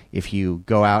understand if you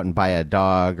go out and buy a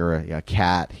dog or a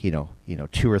cat, 2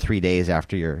 or 3 days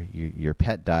after your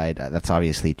pet died, that's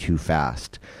obviously too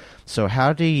fast. So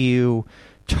how do you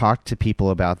talk to people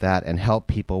about that and help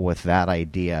people with that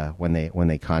idea when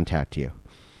they contact you?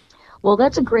 Well,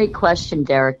 that's a great question,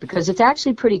 Derek, because it's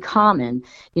actually pretty common.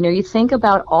 You think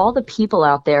about all the people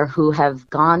out there who have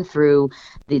gone through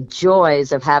the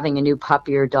joys of having a new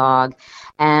puppy or dog,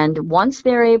 and once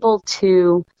they're able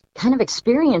to kind of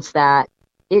experience that,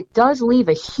 it does leave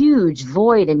a huge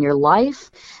void in your life,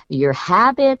 your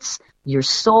habits, your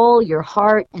soul, your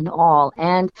heart, and all.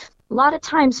 And a lot of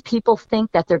times people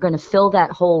think that they're going to fill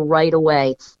that hole right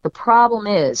away. The problem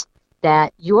is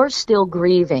that you're still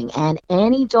grieving, and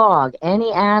any dog,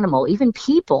 any animal, even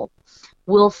people,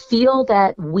 will feel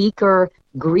that weaker,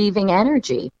 grieving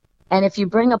energy. And if you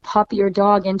bring a puppy or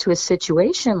dog into a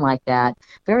situation like that,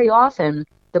 very often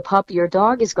the puppy or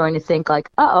dog is going to think like,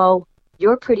 uh-oh,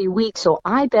 you're pretty weak, so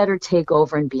I better take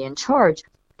over and be in charge.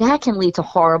 That can lead to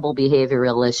horrible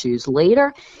behavioral issues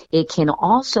later. It can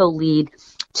also lead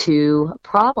to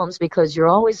problems because you're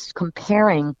always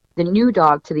comparing the new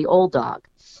dog to the old dog.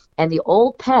 And the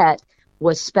old pet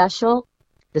was special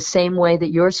the same way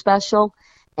that you're special,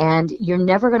 and you're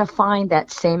never going to find that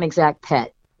same exact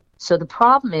pet. So the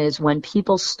problem is when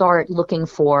people start looking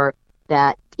for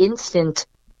that instant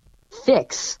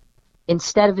fix,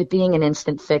 instead of it being an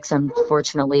instant fix,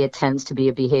 unfortunately, it tends to be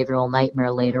a behavioral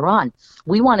nightmare later on.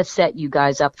 We want to set you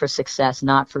guys up for success,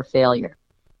 not for failure.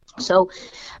 So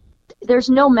there's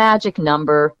no magic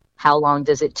number. How long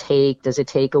does it take? Does it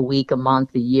take a week, a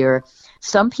month, a year?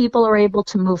 Some people are able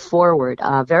to move forward.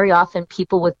 Very often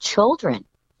people with children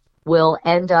will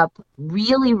end up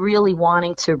really, really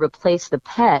wanting to replace the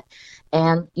pet.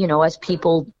 And, as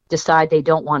people decide they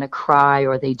don't want to cry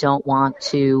or they don't want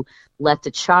to let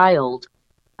the child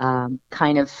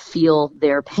kind of feel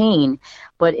their pain.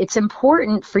 But it's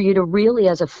important for you to really,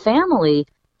 as a family,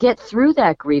 get through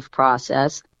that grief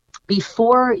process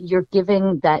before you're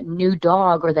giving that new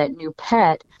dog or that new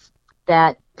pet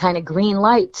that kind of green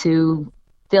light to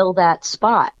fill that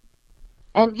spot.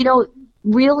 And,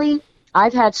 really,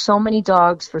 I've had so many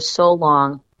dogs for so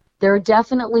long. There are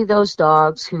definitely those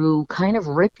dogs who kind of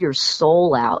rip your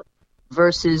soul out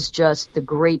versus just the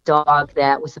great dog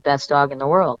that was the best dog in the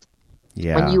world.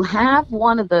 Yeah. When you have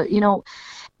one of the,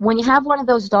 when you have one of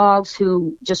those dogs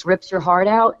who just rips your heart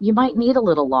out, you might need a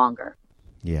little longer.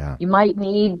 Yeah. You might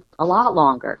need a lot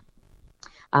longer.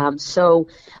 So,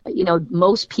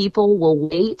 most people will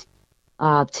wait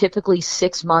typically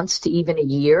 6 months to even a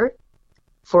year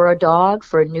for a dog,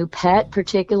 for a new pet,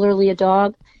 particularly a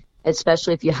dog,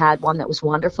 especially if you had one that was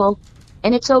wonderful.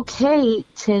 And it's okay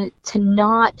to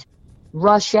not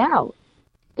rush out.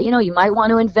 You might want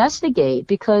to investigate,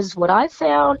 because what I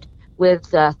found with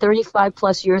 35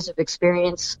 plus years of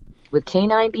experience with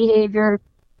canine behavior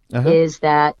is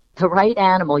that the right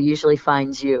animal usually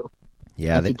finds you.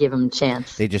 Yeah, if you give them a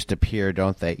chance. They just appear,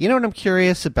 don't they? You know what I'm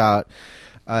curious about?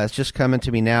 It's just coming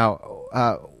to me now.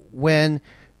 When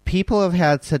people have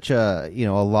had such a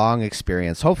long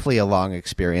experience, hopefully a long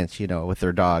experience, with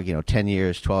their dog, 10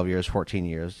 years, 12 years, 14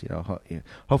 years,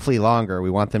 hopefully longer. We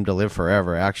want them to live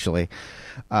forever, actually.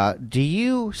 Do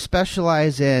you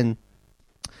specialize in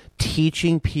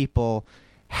teaching people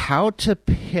how to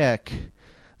pick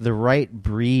the right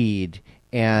breed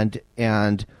and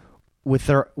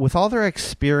with all their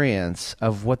experience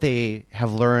of what they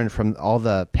have learned from all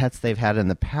the pets they've had in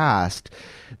the past,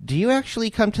 do you actually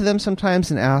come to them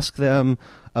sometimes and ask them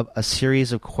a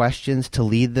series of questions to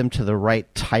lead them to the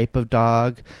right type of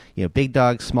dog? Big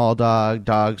dog, small dog,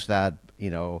 dogs that,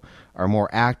 are more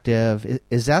active.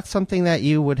 Is that something that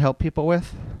you would help people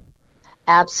with?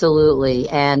 Absolutely.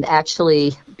 And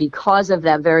actually, because of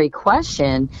that very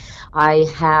question, I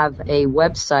have a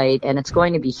website, and it's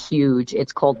going to be huge.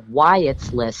 It's called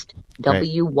Wyatt's List,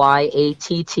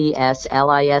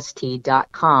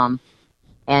 WYATTSLIST.com.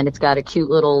 And it's got a cute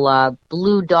little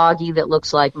blue doggy that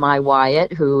looks like my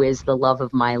Wyatt, who is the love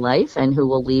of my life and who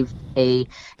will leave a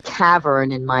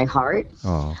cavern in my heart.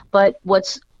 Oh. But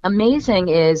what's amazing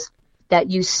is that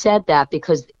you said that,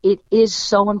 because it is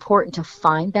so important to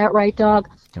find that right dog.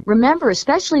 Yep. Remember,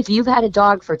 especially if you've had a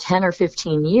dog for 10 or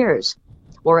 15 years,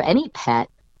 or any pet,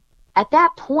 at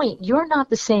that point, you're not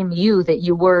the same you that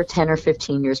you were 10 or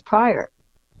 15 years prior.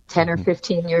 10 or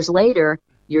 15 years later,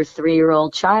 your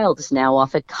 3-year-old child is now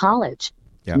off at college.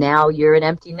 Yep. Now you're an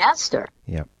empty nester.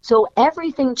 Yep. So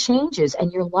everything changes,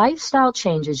 and your lifestyle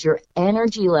changes, your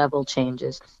energy level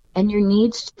changes, and your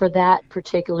needs for that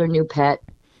particular new pet,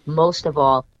 most of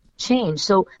all, change.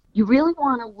 So you really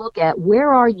want to look at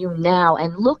where are you now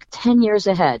and look 10 years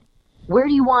ahead. Where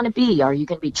do you want to be? Are you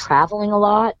going to be traveling a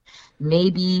lot?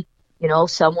 Maybe,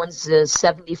 someone's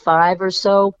 75 or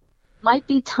so. Might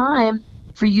be time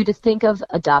for you to think of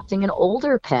adopting an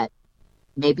older pet.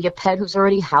 Maybe a pet who's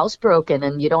already housebroken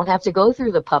and you don't have to go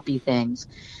through the puppy things.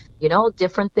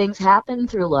 Different things happen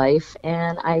through life.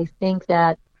 And I think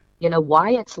that,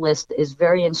 Wyatt's List is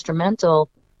very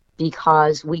instrumental,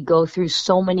 because we go through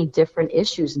so many different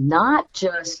issues, not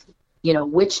just,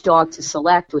 which dog to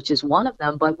select, which is one of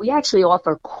them, but we actually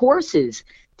offer courses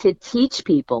to teach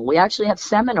people. We actually have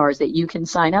seminars that you can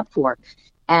sign up for.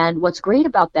 And what's great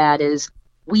about that is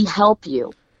we help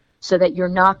you so that you're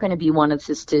not going to be one of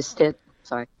the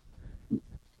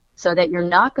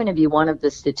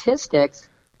statistics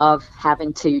of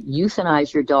having to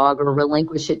euthanize your dog or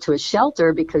relinquish it to a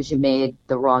shelter because you made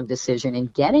the wrong decision in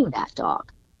getting that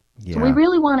dog. Yeah. So we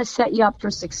really want to set you up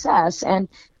for success and,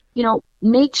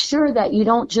 make sure that you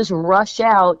don't just rush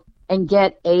out and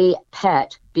get a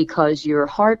pet because you're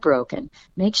heartbroken.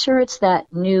 Make sure it's that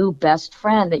new best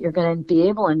friend that you're going to be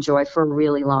able to enjoy for a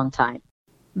really long time.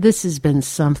 This has been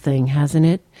something, hasn't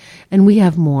it? And we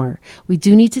have more. We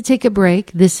do need to take a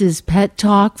break. This is Pet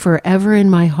Talk Forever in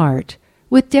My Heart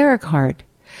with Derek Hart.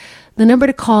 The number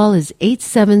to call is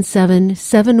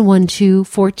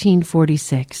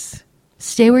 877-712-1446.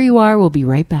 Stay where you are. We'll be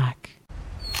right back.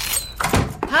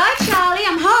 Hi, Charlie.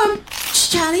 I'm home.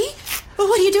 Charlie? Well,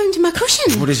 what are you doing to my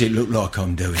cushion? What does it look like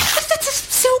I'm doing? That's a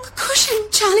silk cushion,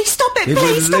 Charlie. Stop it,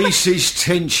 please. It releases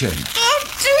tension. Don't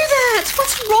do that.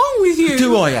 What's wrong with you?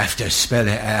 Do I have to spell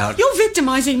it out? You're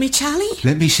victimising me, Charlie.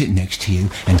 Let me sit next to you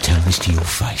and tell this to your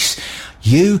face.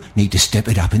 You need to step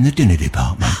it up in the dinner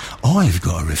department. I've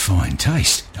got a refined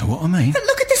taste. Know what I mean? But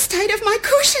look at the state of my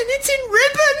cushion. It's in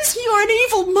ribbons. You're an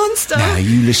evil monster. Now,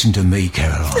 you listen to me,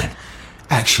 Caroline.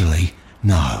 Actually,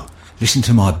 no. Listen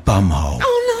to my bumhole.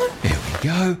 Oh, no. There we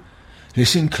go.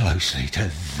 Listen closely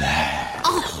to that.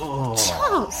 Oh,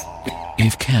 Charles.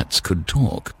 If cats could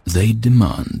talk, they'd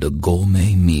demand a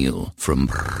gourmet meal from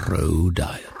Pro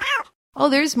Diet. Oh,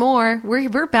 there's more.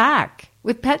 We're back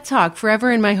with Pet Talk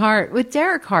Forever in My Heart with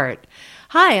Derek Hart.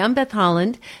 Hi, I'm Beth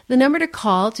Holland. The number to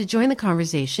call to join the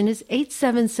conversation is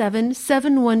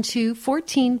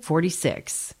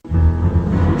 877-712-1446.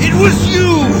 It was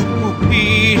you who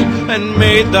peed and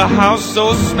made the house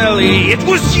so smelly. It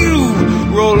was you.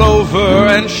 Roll over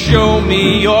and show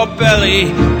me your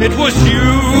belly. It was you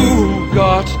who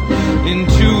got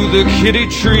into the kitty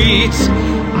treats.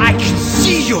 I can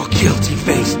see your guilty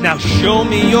face. Now show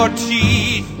me your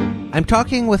teeth. I'm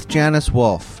talking with Janice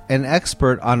Wolf, an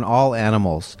expert on all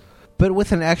animals, but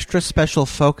with an extra special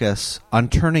focus on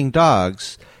turning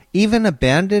dogs, even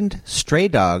abandoned stray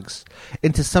dogs,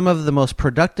 into some of the most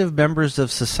productive members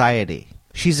of society.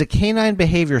 She's a canine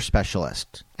behavior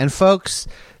specialist. And folks,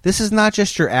 this is not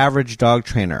just your average dog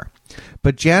trainer,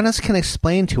 but Janice can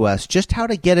explain to us just how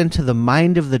to get into the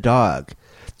mind of the dog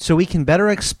so we can better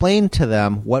explain to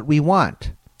them what we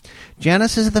want.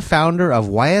 Janice is the founder of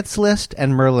Wyatt's List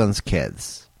and Merlin's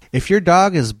Kids. If your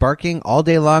dog is barking all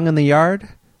day long in the yard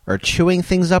or chewing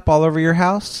things up all over your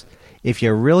house, if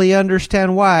you really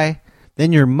understand why,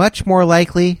 then you're much more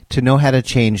likely to know how to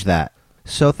change that.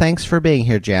 So thanks for being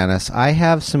here, Janice. I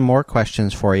have some more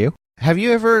questions for you. Have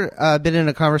you ever been in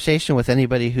a conversation with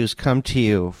anybody who's come to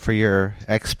you for your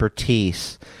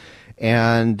expertise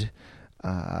and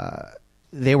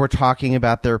they were talking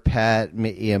about their pet,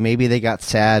 maybe they got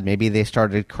sad, maybe they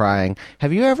started crying.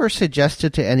 Have you ever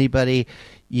suggested to anybody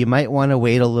you might want to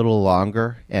wait a little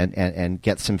longer and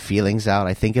get some feelings out?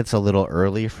 I think it's a little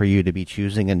early for you to be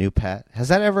choosing a new pet. Has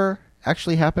that ever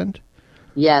actually happened?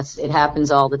 Yes, it happens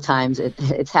all the time.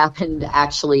 It's happened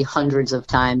actually hundreds of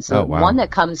times. Oh, wow. One that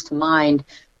comes to mind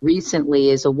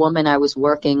recently is a woman I was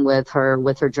working with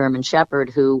her German Shepherd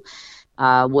who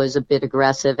was a bit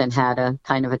aggressive and had a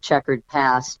kind of a checkered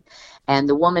past. And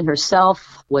the woman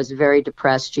herself was very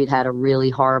depressed. She'd had a really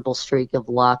horrible streak of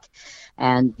luck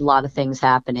and a lot of things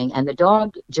happening. And the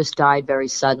dog just died very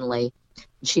suddenly.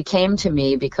 She came to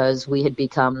me because we had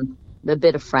become a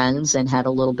bit of friends and had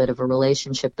a little bit of a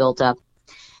relationship built up.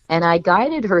 And I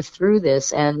guided her through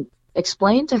this and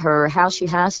explained to her how she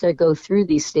has to go through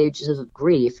these stages of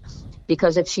grief.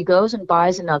 Because if she goes and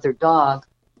buys another dog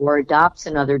or adopts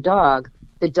another dog,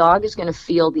 the dog is going to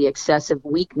feel the excessive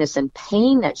weakness and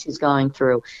pain that she's going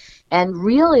through. And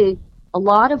really, a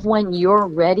lot of when you're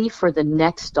ready for the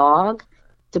next dog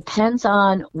depends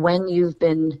on when you've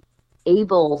been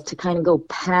able to kind of go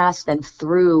past and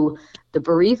through the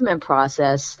bereavement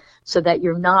process so that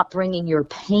you're not bringing your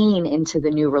pain into the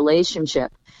new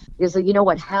relationship. Because you know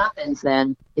what happens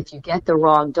then, if you get the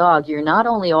wrong dog, you're not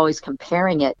only always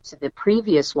comparing it to the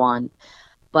previous one,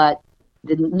 but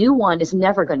the new one is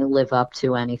never going to live up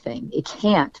to anything. It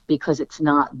can't because it's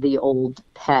not the old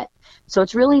pet. So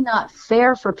it's really not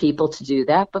fair for people to do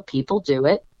that, but people do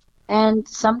it. And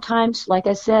sometimes, like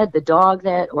I said, the dog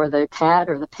that or the cat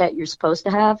or the pet you're supposed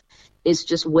to have is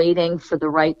just waiting for the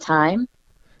right time,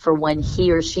 for when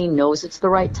he or she knows it's the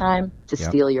right time to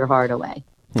steal your heart away.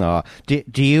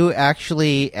 Do you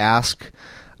actually ask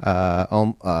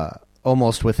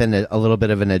almost within a little bit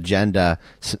of an agenda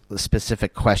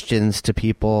specific questions to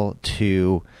people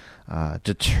to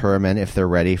determine if they're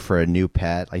ready for a new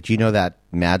pet? Like, do you know that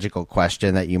magical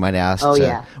question that you might ask? Oh,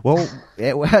 yeah. Well,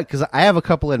 because I have a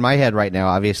couple in my head right now,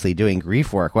 obviously doing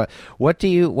grief work. What would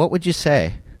you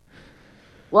say?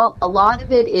 Well, a lot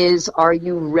of it is, are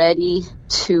you ready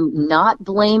to not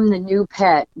blame the new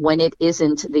pet when it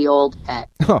isn't the old pet?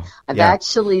 I've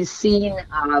actually seen,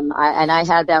 I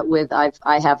had that with,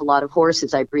 I have a lot of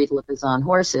horses. I breed Lipizzan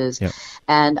horses. Yep.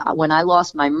 And when I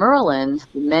lost my Merlin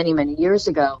many, many years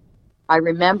ago, I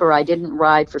remember I didn't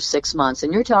ride for 6 months.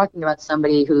 And you're talking about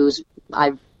somebody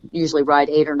I usually ride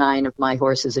 8 or 9 of my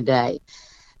horses a day.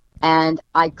 And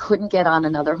I couldn't get on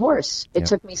another horse. It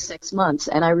took me 6 months.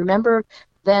 And I remember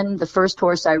then the first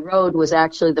horse I rode was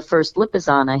actually the first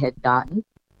Lipizzan I had gotten.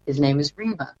 His name is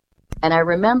Reba. And I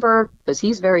remember, because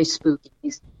he's very spooky,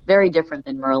 he's very different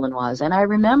than Merlin was. And I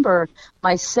remember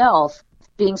myself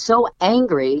being so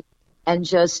angry and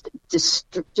just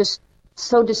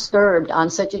so disturbed on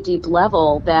such a deep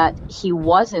level that he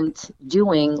wasn't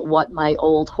doing what my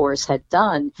old horse had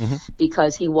done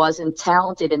because he wasn't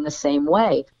talented in the same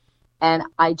way. And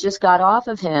I just got off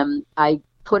of him. I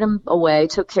put him away,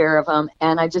 took care of him,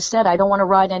 and I just said, I don't want to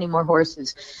ride any more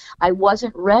horses. I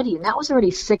wasn't ready, and that was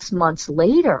already 6 months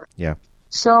later. Yeah.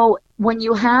 So when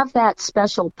you have that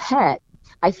special pet,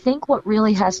 I think what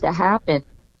really has to happen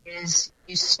is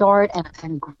you start, and a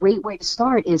great way to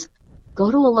start is go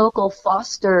to a local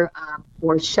foster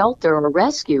or shelter or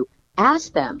rescue.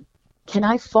 Ask them, can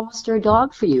I foster a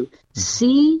dog for you?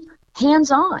 See,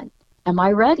 hands-on. Am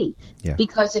I ready? Yeah.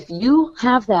 Because if you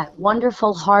have that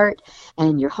wonderful heart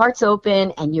and your heart's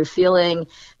open and you're feeling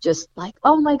just like,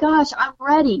 oh my gosh, I'm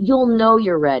ready, you'll know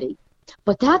you're ready.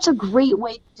 But that's a great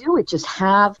way to do it. Just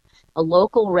have a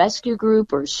local rescue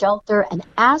group or shelter and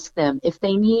ask them if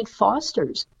they need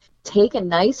fosters. Take a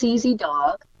nice, easy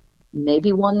dog,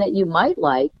 maybe one that you might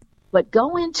like, but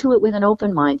go into it with an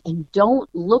open mind and don't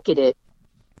look at it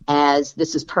as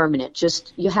this is permanent.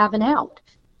 Just you have an out.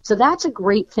 So that's a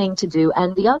great thing to do.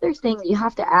 And the other thing you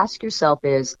have to ask yourself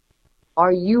is,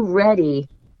 are you ready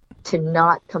to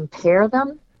not compare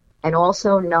them and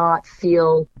also not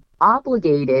feel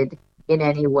obligated in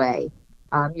any way?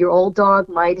 Your old dog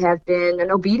might have been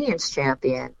an obedience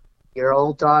champion. Your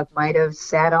old dog might have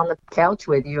sat on the couch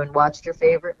with you and watched your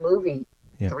favorite movie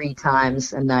 3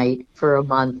 times a night for a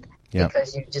month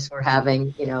because you just were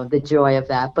having, the joy of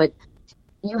that. But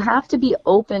you have to be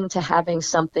open to having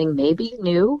something maybe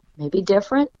new, maybe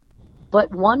different, but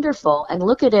wonderful, and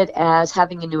look at it as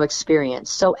having a new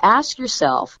experience. So ask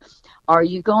yourself, are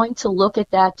you going to look at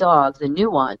that dog, the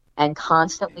new one, and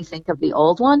constantly think of the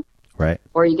old one? Right.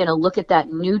 Or are you going to look at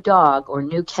that new dog or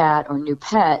new cat or new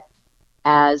pet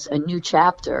as a new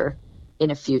chapter in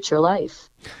a future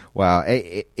life? Wow.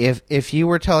 If you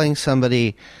were telling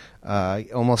somebody,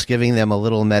 almost giving them a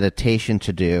little meditation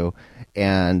to do,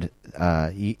 and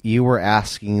you were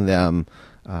asking them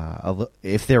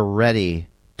if they're ready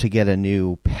to get a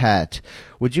new pet,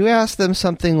 would you ask them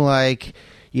something like,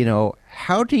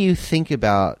 how do you think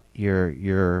about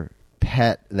your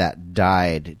pet that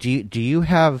died? Do you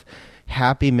have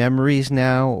happy memories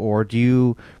now, or do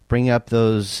you bring up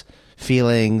those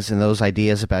feelings and those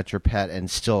ideas about your pet and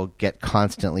still get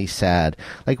constantly sad?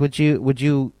 Like, would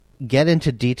you get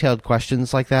into detailed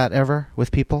questions like that ever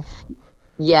with people?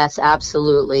 Yes,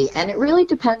 absolutely. And it really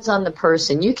depends on the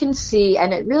person. You can see,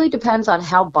 and it really depends on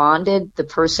how bonded the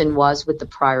person was with the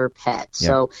prior pet. Yeah.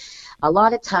 So a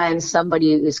lot of times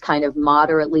somebody is kind of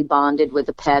moderately bonded with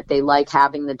a pet. They like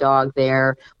having the dog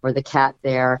there or the cat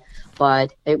there,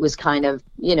 but it was kind of,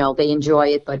 they enjoy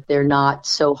it, but they're not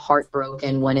so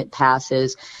heartbroken when it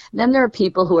passes. And then there are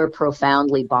people who are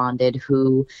profoundly bonded,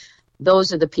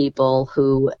 those are the people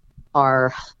who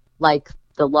are like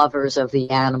the lovers of the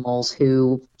animals,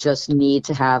 who just need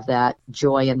to have that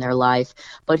joy in their life,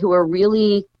 but who are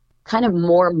really kind of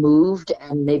more moved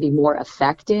and maybe more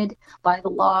affected by the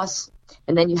loss.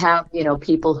 And then you have,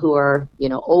 people who are,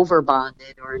 over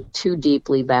bonded or too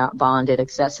deeply bonded,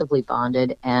 excessively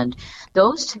bonded. And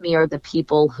those to me are the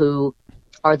people who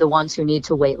are the ones who need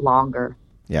to wait longer.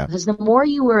 Yeah. Because the more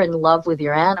you are in love with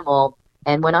your animal,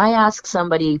 and when I ask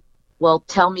somebody, well,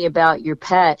 tell me about your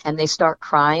pet, and they start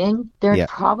crying, they're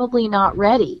probably not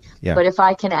ready. Yeah. But if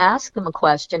I can ask them a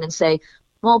question and say,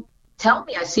 well, tell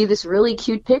me, I see this really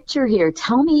cute picture here.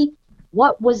 Tell me,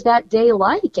 what was that day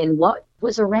like, and what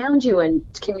was around you, and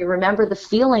can you remember the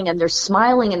feeling? And they're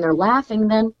smiling and they're laughing,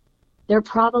 then they're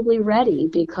probably ready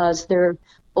because they're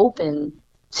open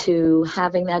to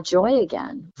having that joy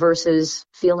again versus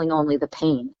feeling only the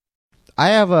pain. I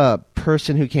have a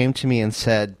person who came to me and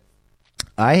said,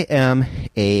 I am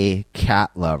a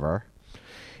cat lover,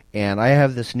 and I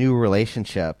have this new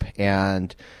relationship,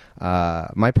 and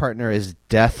my partner is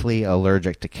deathly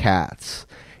allergic to cats.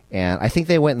 And I think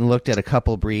they went and looked at a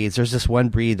couple breeds. There's this one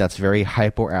breed that's very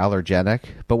hypoallergenic.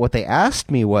 But what they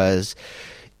asked me was,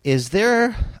 is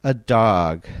there a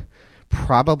dog,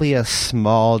 probably a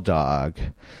small dog,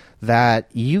 that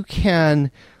you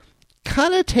can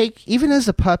kind of take, even as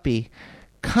a puppy,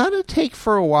 kind of take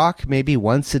for a walk maybe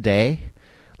once a day?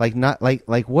 Like not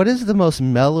like what is the most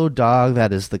mellow dog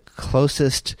that is the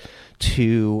closest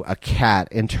to a cat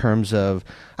in terms of,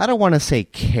 I don't want to say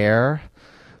care,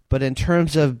 but in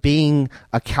terms of being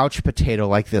a couch potato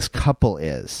like this couple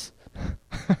is?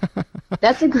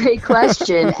 That's a great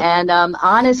question. And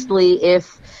honestly,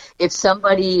 if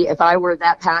I were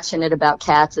that passionate about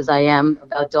cats as I am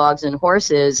about dogs and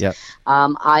horses, Yep.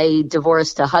 I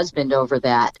divorced a husband over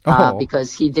that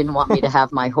because he didn't want me to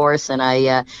have my horse. And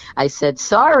I said,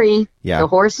 sorry, the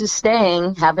horse is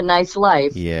staying. Have a nice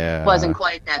life. Yeah. It wasn't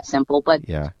quite that simple, but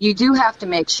Yeah. you do have to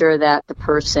make sure that the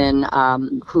person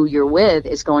who you're with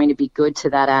is going to be good to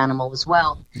that animal as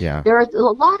well. Yeah. There are a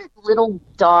lot of little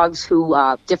dogs who,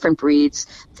 different breeds,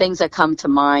 things that come to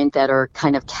mind that are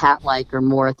kind of cat-like or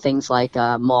more things like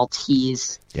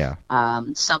Maltese, Yeah.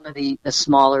 some of the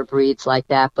smaller breeds like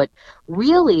that. But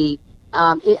really,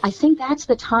 I think that's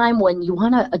the time when you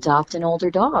want to adopt an older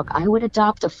dog. I would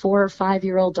adopt a 4 or 5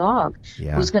 year old dog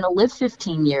who's going to live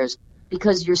 15 years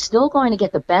because you're still going to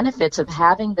get the benefits of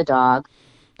having the dog,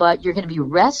 but you're going to be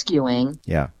rescuing.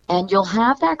 Yeah. And you'll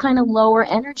have that kind of lower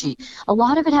energy. A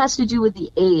lot of it has to do with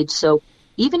the age. So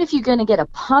even if you're going to get a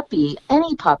puppy,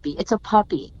 any puppy, it's a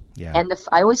puppy. Yeah. And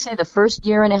I always say the first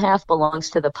year and a half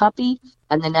belongs to the puppy,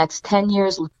 and the next 10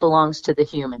 years belongs to the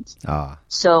humans. Ah.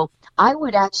 So I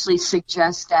would actually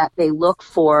suggest that they look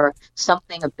for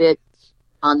something a bit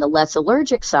on the less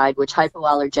allergic side, which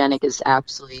hypoallergenic is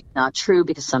absolutely not true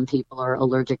because some people are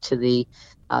allergic to the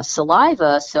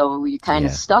saliva, so you're kind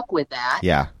of stuck with that.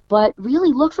 Yeah. But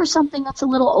really look for something that's a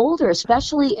little older,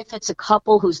 especially if it's a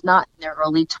couple who's not in their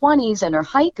early 20s and are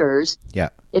hikers. Yeah.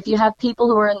 If you have people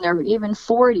who are in their even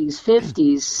 40s,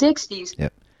 50s, 60s,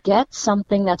 Yep. get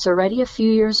something that's already a few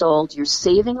years old. You're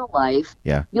saving a life.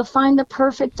 Yeah. You'll find the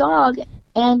perfect dog,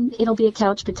 and it'll be a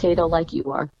couch potato like you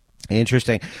are.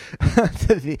 Interesting.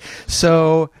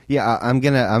 So yeah, I'm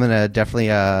gonna definitely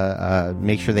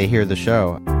make sure they hear the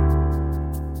show.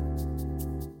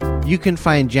 You can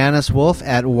find Janice Wolf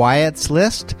at Wyatt's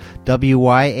List,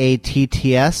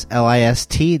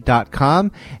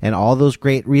 WYATTSLIST.com, and all those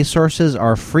great resources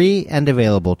are free and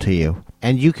available to you.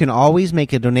 And you can always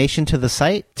make a donation to the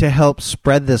site to help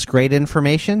spread this great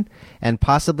information and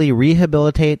possibly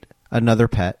rehabilitate another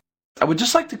pet. I would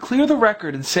just like to clear the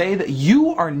record and say that you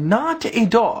are not a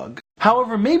dog.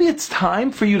 However, maybe it's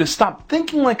time for you to stop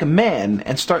thinking like a man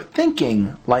and start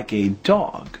thinking like a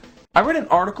dog. I read an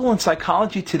article in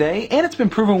Psychology Today, and it's been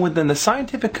proven within the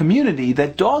scientific community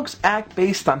that dogs act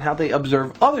based on how they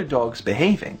observe other dogs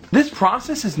behaving. This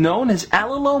process is known as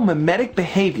allomimetic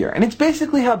behavior, and it's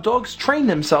basically how dogs train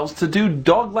themselves to do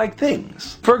dog-like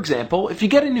things. For example, if you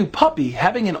get a new puppy,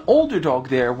 having an older dog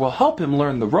there will help him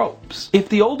learn the ropes. If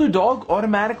the older dog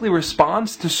automatically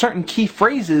responds to certain key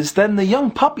phrases, then the young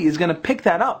puppy is going to pick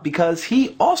that up because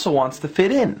he also wants to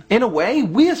fit in. In a way,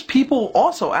 we as people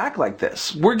also act like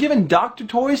this. We're given doctor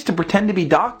toys to pretend to be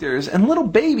doctors and little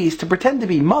babies to pretend to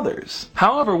be mothers.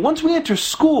 However, once we enter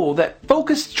school, that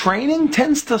focused training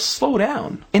tends to slow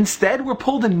down. Instead, we're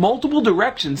pulled in multiple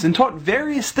directions and taught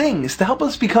various things to help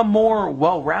us become more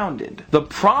well-rounded. The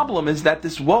problem is that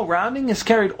this well-rounding is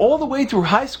carried all the way through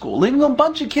high school, leaving a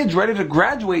bunch of kids ready to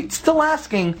graduate still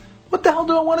asking, what the hell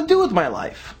do I want to do with my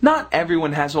life? Not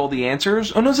everyone has all the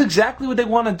answers or knows exactly what they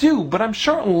want to do, but I'm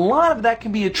sure a lot of that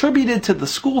can be attributed to the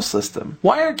school system.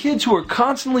 Why are kids who are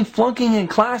constantly flunking in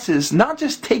classes not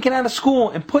just taken out of school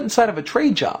and put inside of a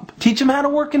trade job? Teach them how to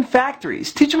work in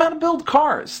factories. Teach them how to build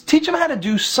cars. Teach them how to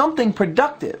do something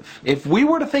productive. If we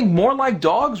were to think more like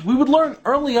dogs, we would learn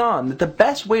early on that the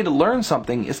best way to learn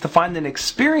something is to find an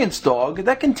experienced dog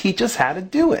that can teach us how to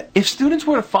do it. If students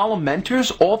were to follow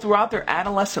mentors all throughout their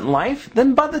adolescent life,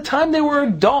 then by the time they were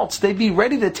adults, they'd be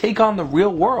ready to take on the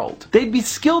real world. They'd be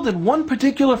skilled in one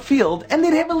particular field, and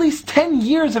they'd have at least 10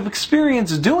 years of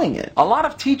experience doing it. A lot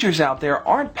of teachers out there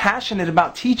aren't passionate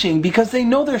about teaching because they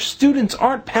know their students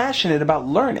aren't passionate about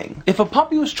learning. If a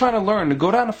puppy was trying to learn to go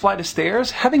down a flight of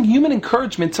stairs, having human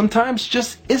encouragement sometimes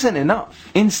just isn't enough.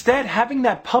 Instead, having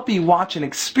that puppy watch an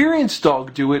experienced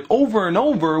dog do it over and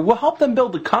over will help them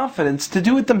build the confidence to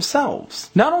do it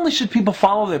themselves. Not only should people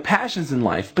follow their passions in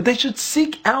life, but they should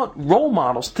seek out role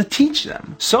models to teach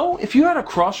them. So, if you're at a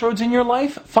crossroads in your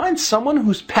life, find someone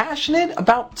who's passionate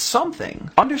about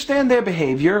something. Understand their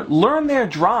behavior, learn their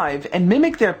drive, and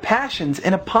mimic their passions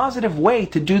in a positive way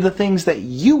to do the things that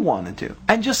you want to do.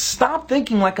 And just stop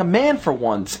thinking like a man for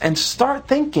once and start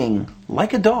thinking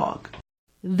like a dog.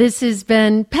 This has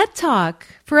been Pet Talk,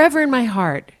 Forever in My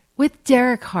Heart, with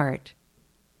Derek Hart.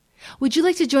 Would you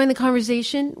like to join the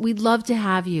conversation? We'd love to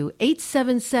have you.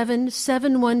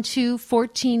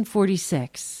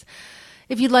 877-712-1446.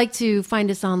 If you'd like to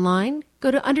find us online, go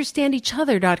to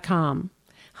understandeachother.com.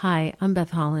 Hi, I'm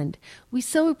Beth Holland. We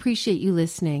so appreciate you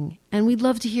listening, and we'd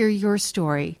love to hear your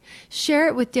story. Share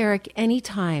it with Derek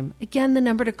anytime. Again, the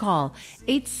number to call,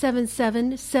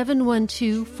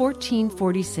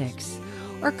 877-712-1446.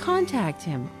 Or contact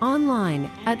him online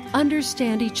at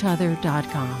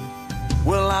understandeachother.com.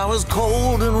 Well, I was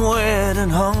cold and wet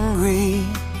and hungry.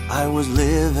 I was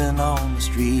living on the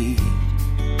street.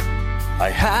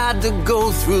 I had to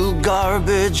go through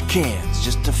garbage cans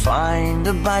just to find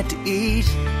a bite to eat.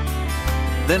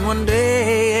 Then one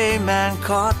day a man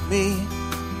caught me.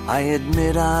 I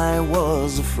admit I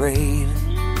was afraid.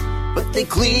 But they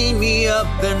cleaned me up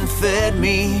and fed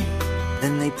me.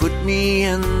 Then they put me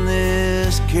in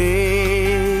this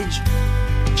cage.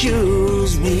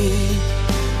 Choose me.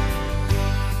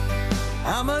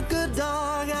 I'm a good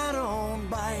dog, I don't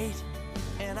bite.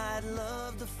 And I'd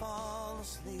love to fall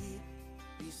asleep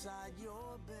beside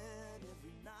your bed.